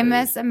Hunters Hawaii.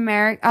 famous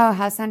American. Oh,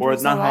 House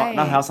Hunters Hawaii.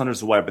 Not House Hunters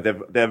Hawaii,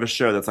 but they have a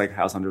show that's like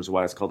House Hunters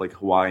Hawaii. It's called like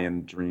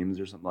Hawaiian Dreams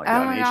or something like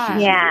that. Oh my God.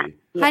 Yeah.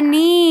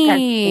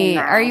 Honey,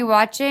 are you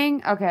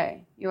watching?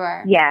 Okay, you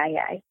are. Yeah,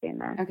 I've seen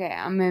that. Okay,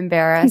 I'm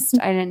embarrassed.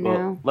 I didn't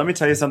know. Let me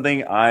tell you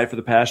something. I, for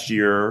the past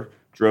year,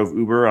 drove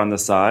Uber on the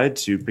side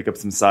to pick up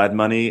some side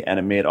money, and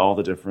it made all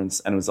the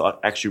difference. And it was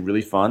actually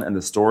really fun. And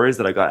the stories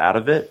that I got out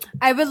of it.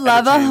 I would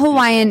love a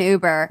Hawaiian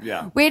Uber.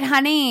 Yeah. Wait,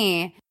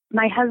 honey.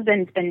 My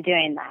husband's been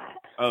doing that.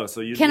 Oh,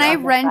 so you can I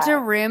rent a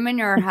room in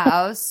your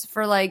house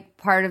for like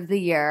part of the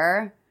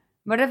year?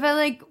 What if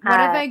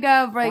I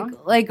go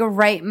like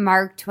write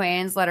Mark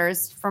Twain's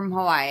letters from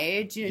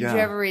Hawaii? Did you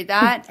ever read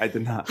that? I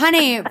did not.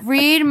 Honey,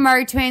 read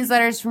Mark Twain's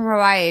letters from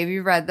Hawaii. Have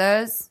you read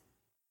those?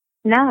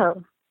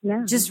 No.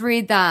 Just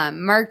read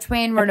them. Mark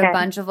Twain wrote a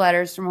bunch of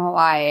letters from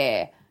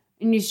Hawaii,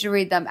 and you should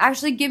read them.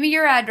 Actually, give me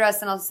your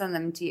address and I'll send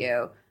them to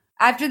you.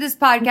 After this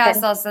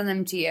podcast, I'll send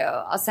them to you.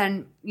 I'll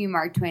send you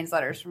Mark Twain's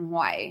letters from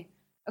Hawaii.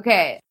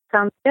 Okay.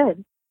 Sounds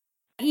good.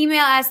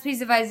 Email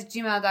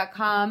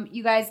askpleaseadvise@gmail.com.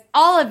 You guys,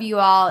 all of you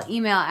all,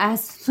 email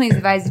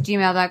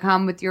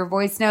askpleaseadvise@gmail.com with your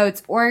voice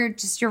notes or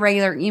just your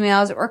regular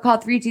emails, or call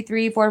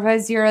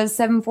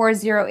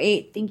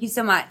 323-450-7408. Thank you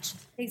so much.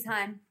 Thanks,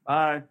 hon.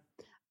 Bye.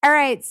 All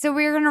right, so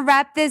we're going to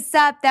wrap this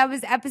up. That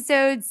was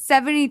episode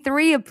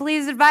 73 of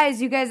Please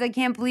Advise. You guys, I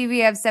can't believe we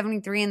have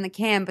 73 in the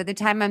can. By the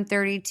time I'm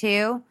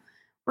 32,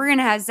 we're going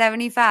to have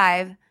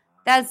 75.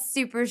 That's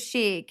super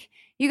chic.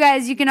 You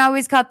guys, you can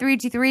always call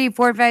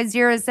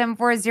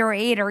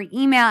 323-450-7408 or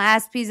email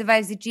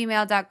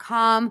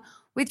askpleaseadvise@gmail.com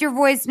with your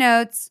voice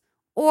notes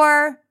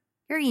or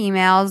your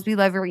emails. We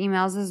love your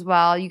emails as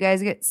well. You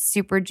guys get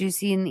super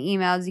juicy in the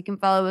emails. You can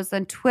follow us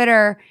on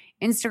Twitter,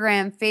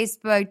 Instagram,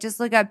 Facebook.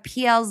 Just look up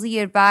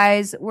PLZ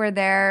Advise. We're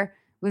there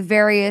with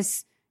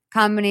various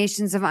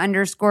combinations of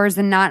underscores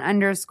and not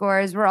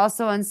underscores. We're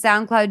also on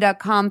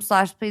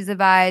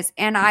soundcloud.com/pleaseadvise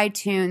and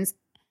iTunes.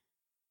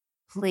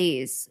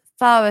 Please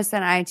follow us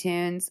on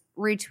iTunes,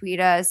 retweet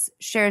us,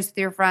 share us with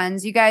your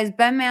friends. You guys,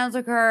 Ben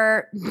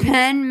Mandelker.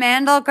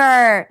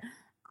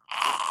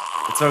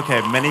 It's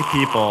okay. Many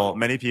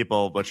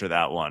people butcher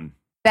that one.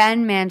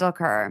 Ben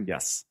Mandelker.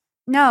 Yes.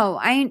 No,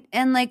 I'm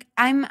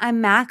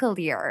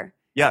McAleer.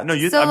 Yeah, no,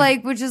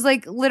 which is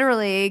like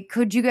literally,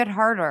 could you get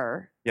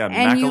harder? Yeah,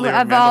 and you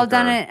have Mandelker. all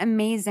done it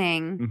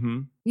amazing. Mm-hmm.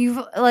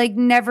 You've like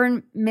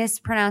never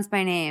mispronounced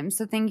my name,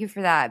 so thank you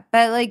for that.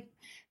 But like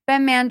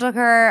Ben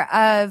Mandelker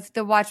of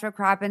the Watch What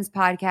Crappens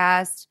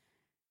podcast,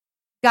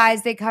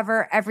 guys, they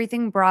cover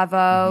everything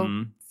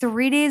Bravo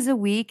 3 days a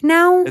week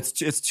now. It's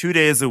 2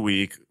 days a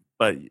week,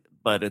 but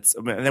it's,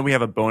 and then we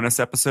have a bonus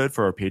episode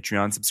for our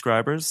Patreon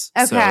subscribers.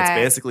 Okay. So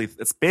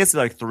it's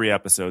basically like 3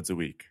 episodes a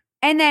week.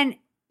 And then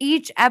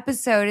each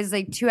episode is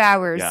like 2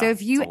 hours. Yeah, so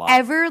if you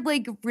ever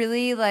like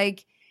really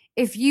like,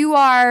 if you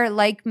are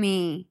like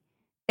me,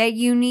 that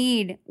you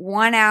need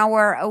 1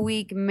 hour a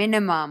week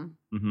minimum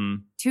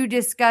to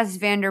discuss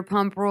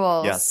Vanderpump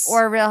Rules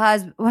or Real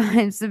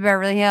Housewives of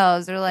Beverly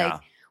Hills or like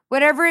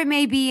whatever it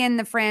may be in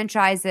the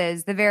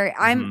franchises,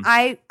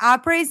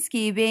 après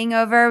ski being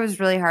over was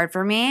really hard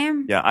for me.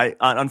 Yeah, I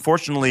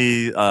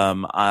unfortunately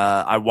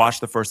I watched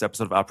the first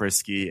episode of Après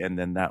Ski, and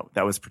then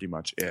that was pretty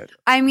much it.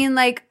 I mean,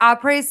 like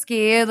après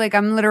ski, like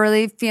I'm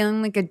literally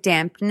feeling like a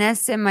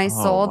dampness in my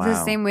soul,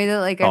 the same way that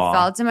like I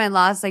felt in my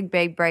last like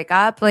big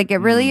breakup. Like it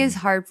really is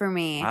hard for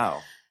me.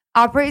 Wow.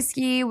 Après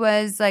ski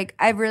was like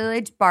I really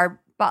liked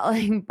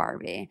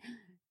Barbie.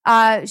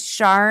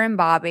 Shar and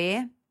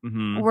Bobby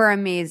were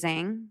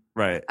amazing.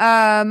 Right.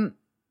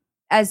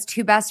 As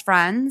 2 best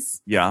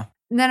friends. Yeah.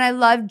 And then I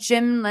loved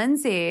Jim and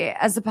Lindsay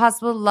as a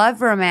possible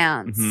love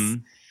romance.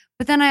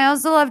 But then I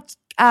also loved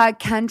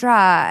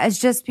Kendra as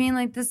just being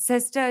like the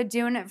sister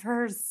doing it for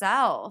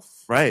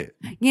herself. Right.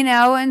 You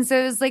know? And so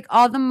it was like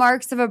all the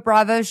marks of a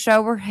Bravo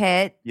show were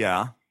hit.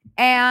 Yeah.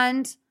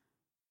 And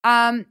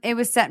it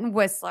was set in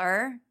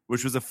Whistler.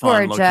 Which was a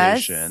fun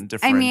location.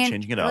 Different,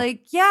 changing it up.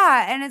 Like,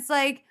 yeah. And it's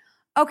like,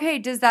 okay,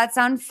 does that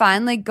sound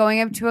fun? Like going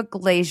up to a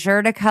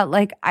glacier to cut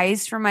like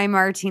ice for my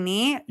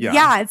martini?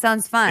 Yeah, it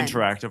sounds fun.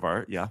 Interactive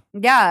art, yeah.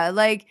 Yeah,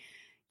 like,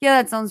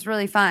 that sounds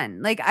really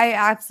fun. Like, I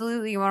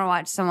absolutely want to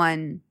watch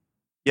someone.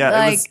 Yeah,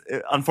 like, it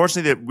was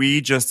unfortunately that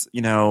we just,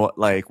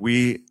 like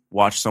we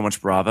watch so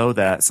much Bravo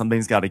that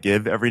something's got to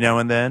give every now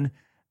and then.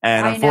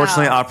 And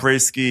unfortunately,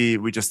 après ski,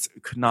 we just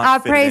could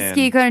not fit it in. Après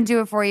ski couldn't do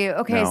it for you.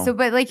 Okay, so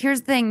but like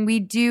here's the thing. We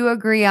do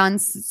agree on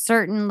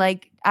certain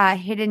like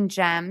hidden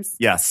gems.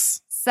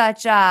 Yes.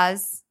 Such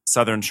as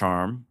Southern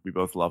Charm. We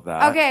both love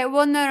that. Okay,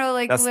 well no,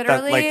 like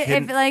literally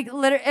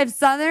if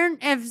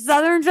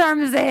Southern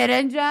Charm is a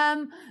hidden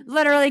gem,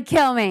 literally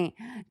kill me.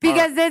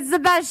 Because it's the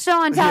best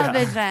show on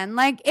television. Yeah.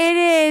 Like it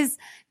is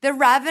the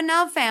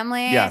Ravenel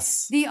family.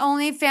 Yes. The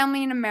only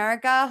family in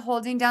America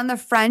holding down the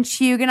French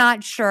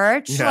Huguenot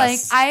church.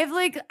 Yes.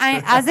 Like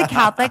as a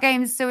Catholic, I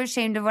am so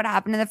ashamed of what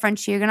happened to the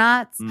French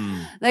Huguenots.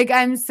 Like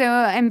I'm so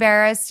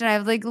embarrassed, and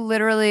I've like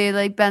literally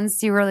like Ben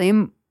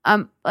Stewart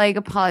like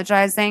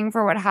apologizing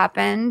for what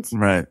happened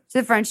to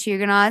the French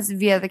Huguenots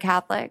via the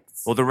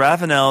Catholics. Well, the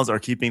Ravenels are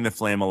keeping the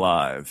flame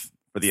alive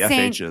for the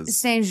FHs.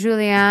 Saint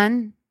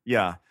Julien.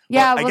 Yeah.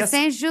 Yeah, well,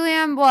 Saint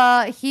Julien,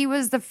 he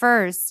was the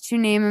first to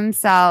name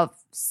himself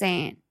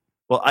saint.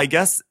 Well, I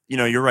guess,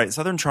 you're right.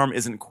 Southern Charm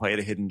isn't quite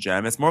a hidden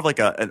gem. It's more of like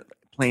a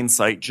plain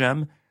sight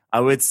gem. I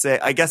would say,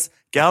 I guess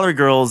Gallery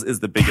Girls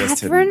is the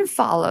biggest Catherine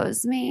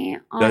follows me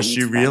on Does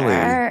she Twitter,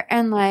 really?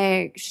 And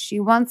like,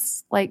 she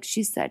wants, like,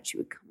 she said she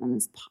would come on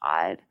this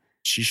pod.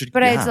 She should,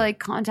 But I had to like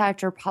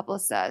contact her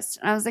publicist.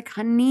 And I was like,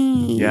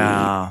 honey.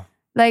 Yeah.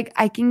 Like,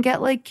 I can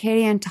get like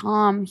Katie and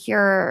Tom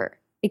here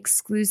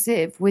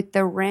exclusive with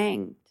the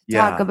ring.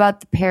 Talk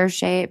about the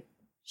pear-shaped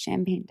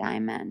champagne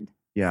diamond.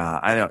 Yeah,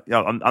 I know.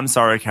 Yeah, I'm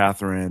sorry,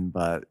 Catherine,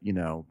 but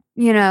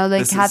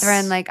like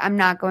Catherine, like I'm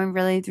not going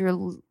really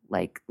through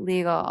like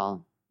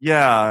legal.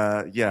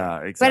 Yeah,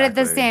 exactly. But at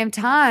the same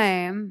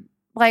time,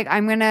 like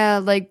I'm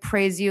gonna like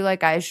praise you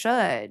like I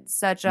should,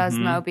 such as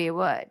Moby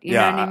would. You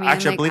know what I mean?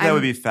 Actually, like, I believe that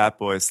would be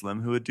Fatboy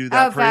Slim who would do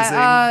that praising.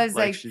 It's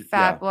like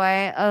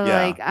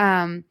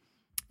Fatboy.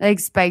 Like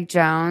Spike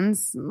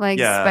Jonze. Like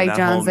Spike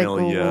Jonze, like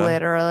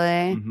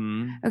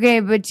literally.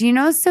 Okay, but do you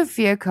know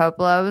Sofia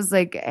Coppola was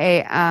like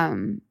a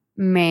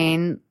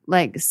main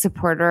like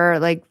supporter,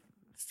 like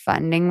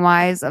funding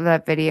wise of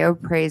that video,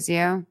 Praise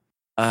You?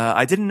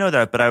 I didn't know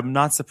that, but I'm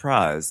not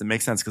surprised. It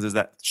makes sense because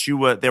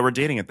they were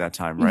dating at that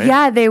time, right?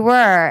 Yeah, they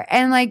were.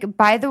 And like,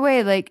 by the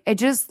way, like it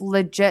just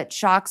legit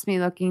shocks me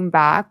looking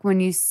back when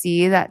you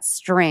see that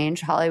strange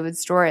Hollywood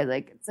story.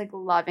 Like it's like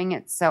loving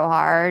it so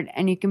hard.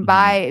 And you can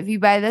if you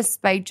buy this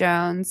Spike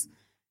Jonze,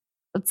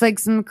 it's like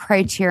some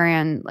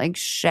Criterion like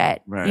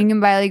shit. Right. You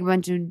can buy like a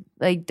bunch of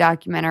like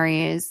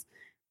documentaries.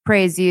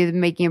 Praise You,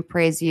 Making of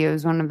Praise You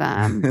is one of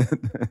them.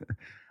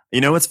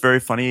 What's very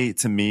funny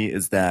to me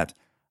is that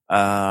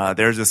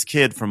there's this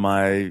kid from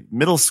my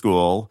middle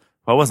school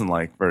who I wasn't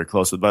like very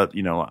close with, but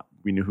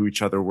we knew who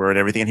each other were and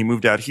everything. And he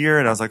moved out here,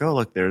 and I was like, oh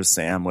look, there's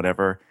Sam,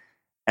 whatever.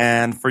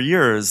 And for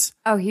years,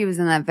 he was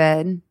in that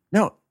vid.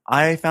 No,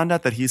 I found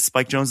out that he's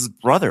Spike Jonze's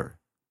brother.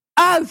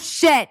 Oh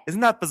shit!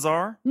 Isn't that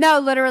bizarre? No,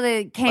 literally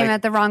it came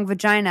at the wrong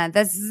vagina.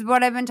 This is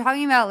what I've been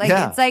talking about. Like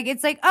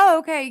it's like oh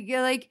okay,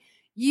 you're like.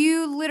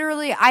 You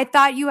literally, I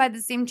thought you had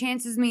the same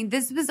chance as me.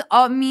 This was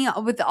all me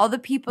with all the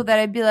people that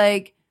I'd be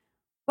like,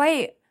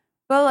 wait,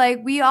 but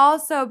like we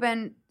also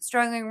been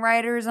struggling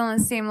writers on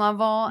the same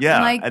level.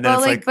 Yeah,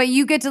 and but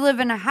you get to live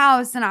in a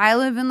house, and I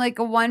live in like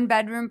a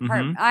 1-bedroom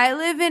apartment. I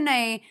live in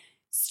a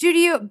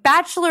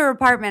bachelor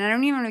apartment. I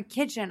don't even have a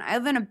kitchen. I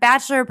live in a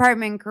bachelor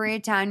apartment in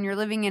Koreatown. You're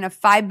living in a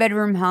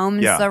 5-bedroom home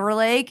in Silver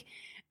Lake,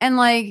 and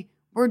like.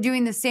 We're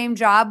doing the same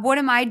job. What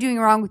am I doing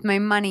wrong with my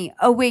money?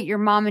 Oh, wait, your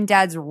mom and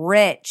dad's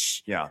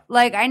rich. Yeah.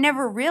 Like, I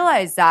never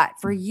realized that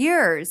for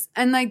years.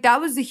 And, like,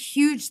 that was a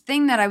huge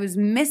thing that I was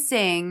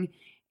missing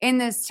in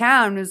this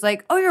town. It was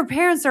like, oh, your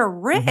parents are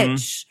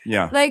rich.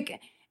 Yeah. Like,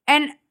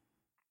 and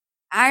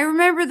I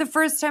remember the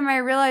first time I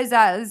realized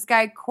that, this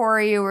guy,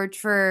 Corey, who worked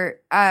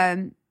for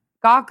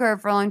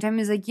Gawker for a long time,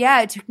 he's like, yeah,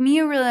 it took me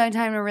a really long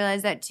time to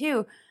realize that,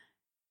 too.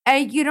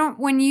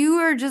 When you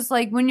are just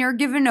like, when you're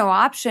given no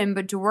option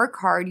but to work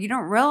hard, you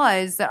don't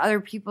realize that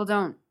other people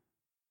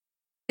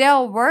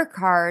they'll work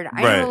hard.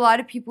 I know a lot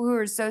of people who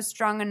are so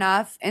strong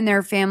enough in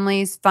their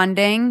family's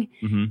funding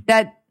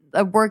that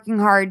working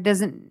hard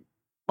is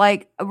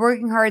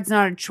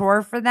not a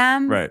chore for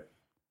them. Right.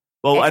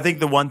 Well, I think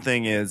the one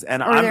thing is,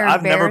 and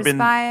I've never been,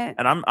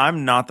 and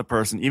I'm not the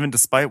person, even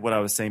despite what I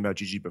was saying about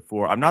Gigi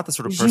before, I'm not the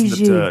sort of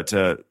person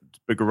to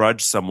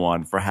begrudge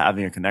someone for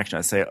having a connection.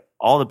 I say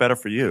all the better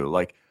for you.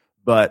 Like,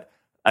 but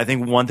I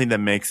think one thing that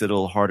makes it a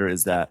little harder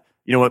is that,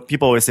 what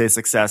people always say,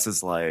 success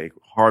is like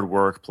hard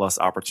work plus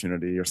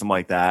opportunity or something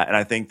like that. And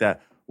I think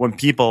that when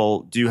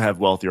people do have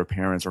wealthier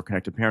parents or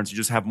connected parents, you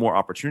just have more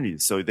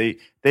opportunities. So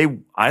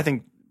I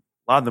think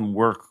a lot of them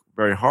work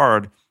very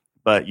hard,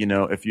 but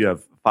if you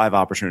have 5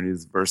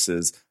 opportunities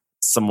versus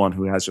someone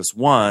who has just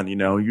one,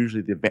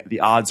 usually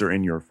the odds are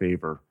in your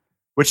favor,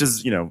 which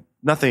is,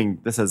 nothing.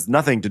 This has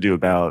nothing to do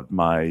about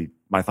my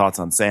thoughts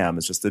on Sam.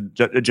 It's just a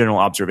general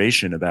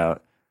observation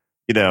about,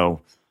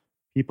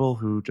 people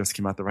who just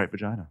came out the right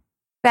vagina.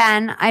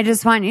 Ben, I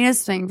just want you to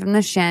swing from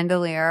the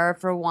chandelier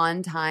for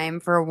one time,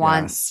 for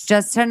once,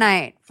 just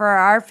tonight, for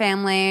our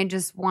family,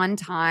 just one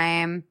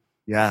time.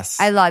 Yes.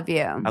 I love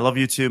you. I love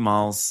you too,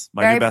 Malls.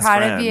 My Very new best proud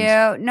friend. of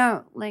you.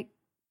 No, like,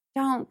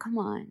 don't, come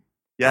on.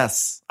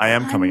 Yes, I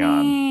am coming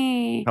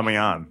on. Coming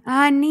on.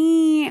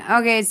 Honey.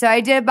 Okay, so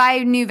I did buy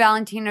new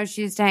Valentino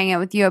shoes to hang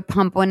out with you at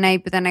Pump one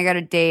night, but then I got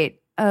a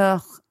date.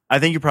 Ugh. I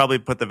think you probably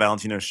put the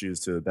Valentino shoes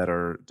to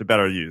better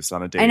use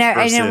on a date.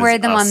 I didn't wear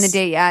them on the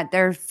date yet.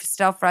 They're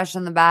still fresh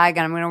in the bag,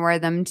 and I'm going to wear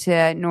them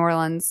to New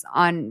Orleans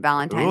on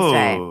Valentine's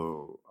Day.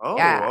 Oh,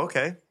 yeah.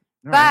 Okay.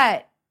 All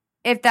right.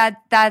 If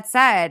that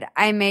said,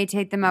 I may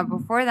take them out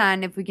before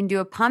then if we can do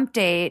a Pump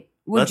date.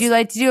 Would you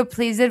like to do a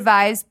Please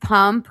Advise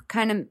Pump,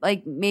 kind of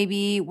like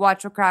maybe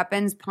Watch What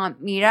Crappens Pump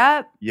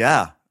meetup?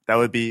 Yeah, that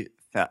would be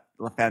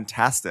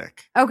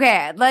fantastic.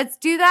 Okay, let's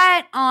do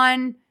that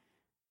on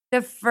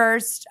the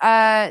first.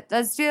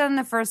 Let's do it on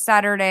the first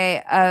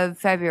Saturday of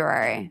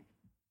February.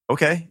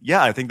 Okay,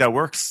 yeah, I think that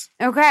works.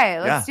 Okay,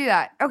 let's do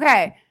that.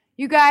 Okay,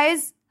 you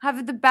guys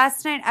have the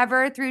best night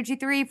ever.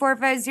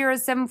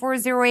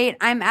 323-450-7408.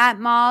 I'm at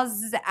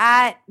Malls. This is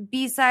at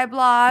B-Side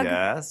Blog.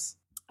 Yes.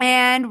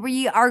 And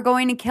we are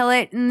going to kill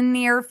it in the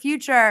near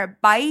future.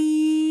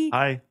 Bye.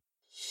 Bye.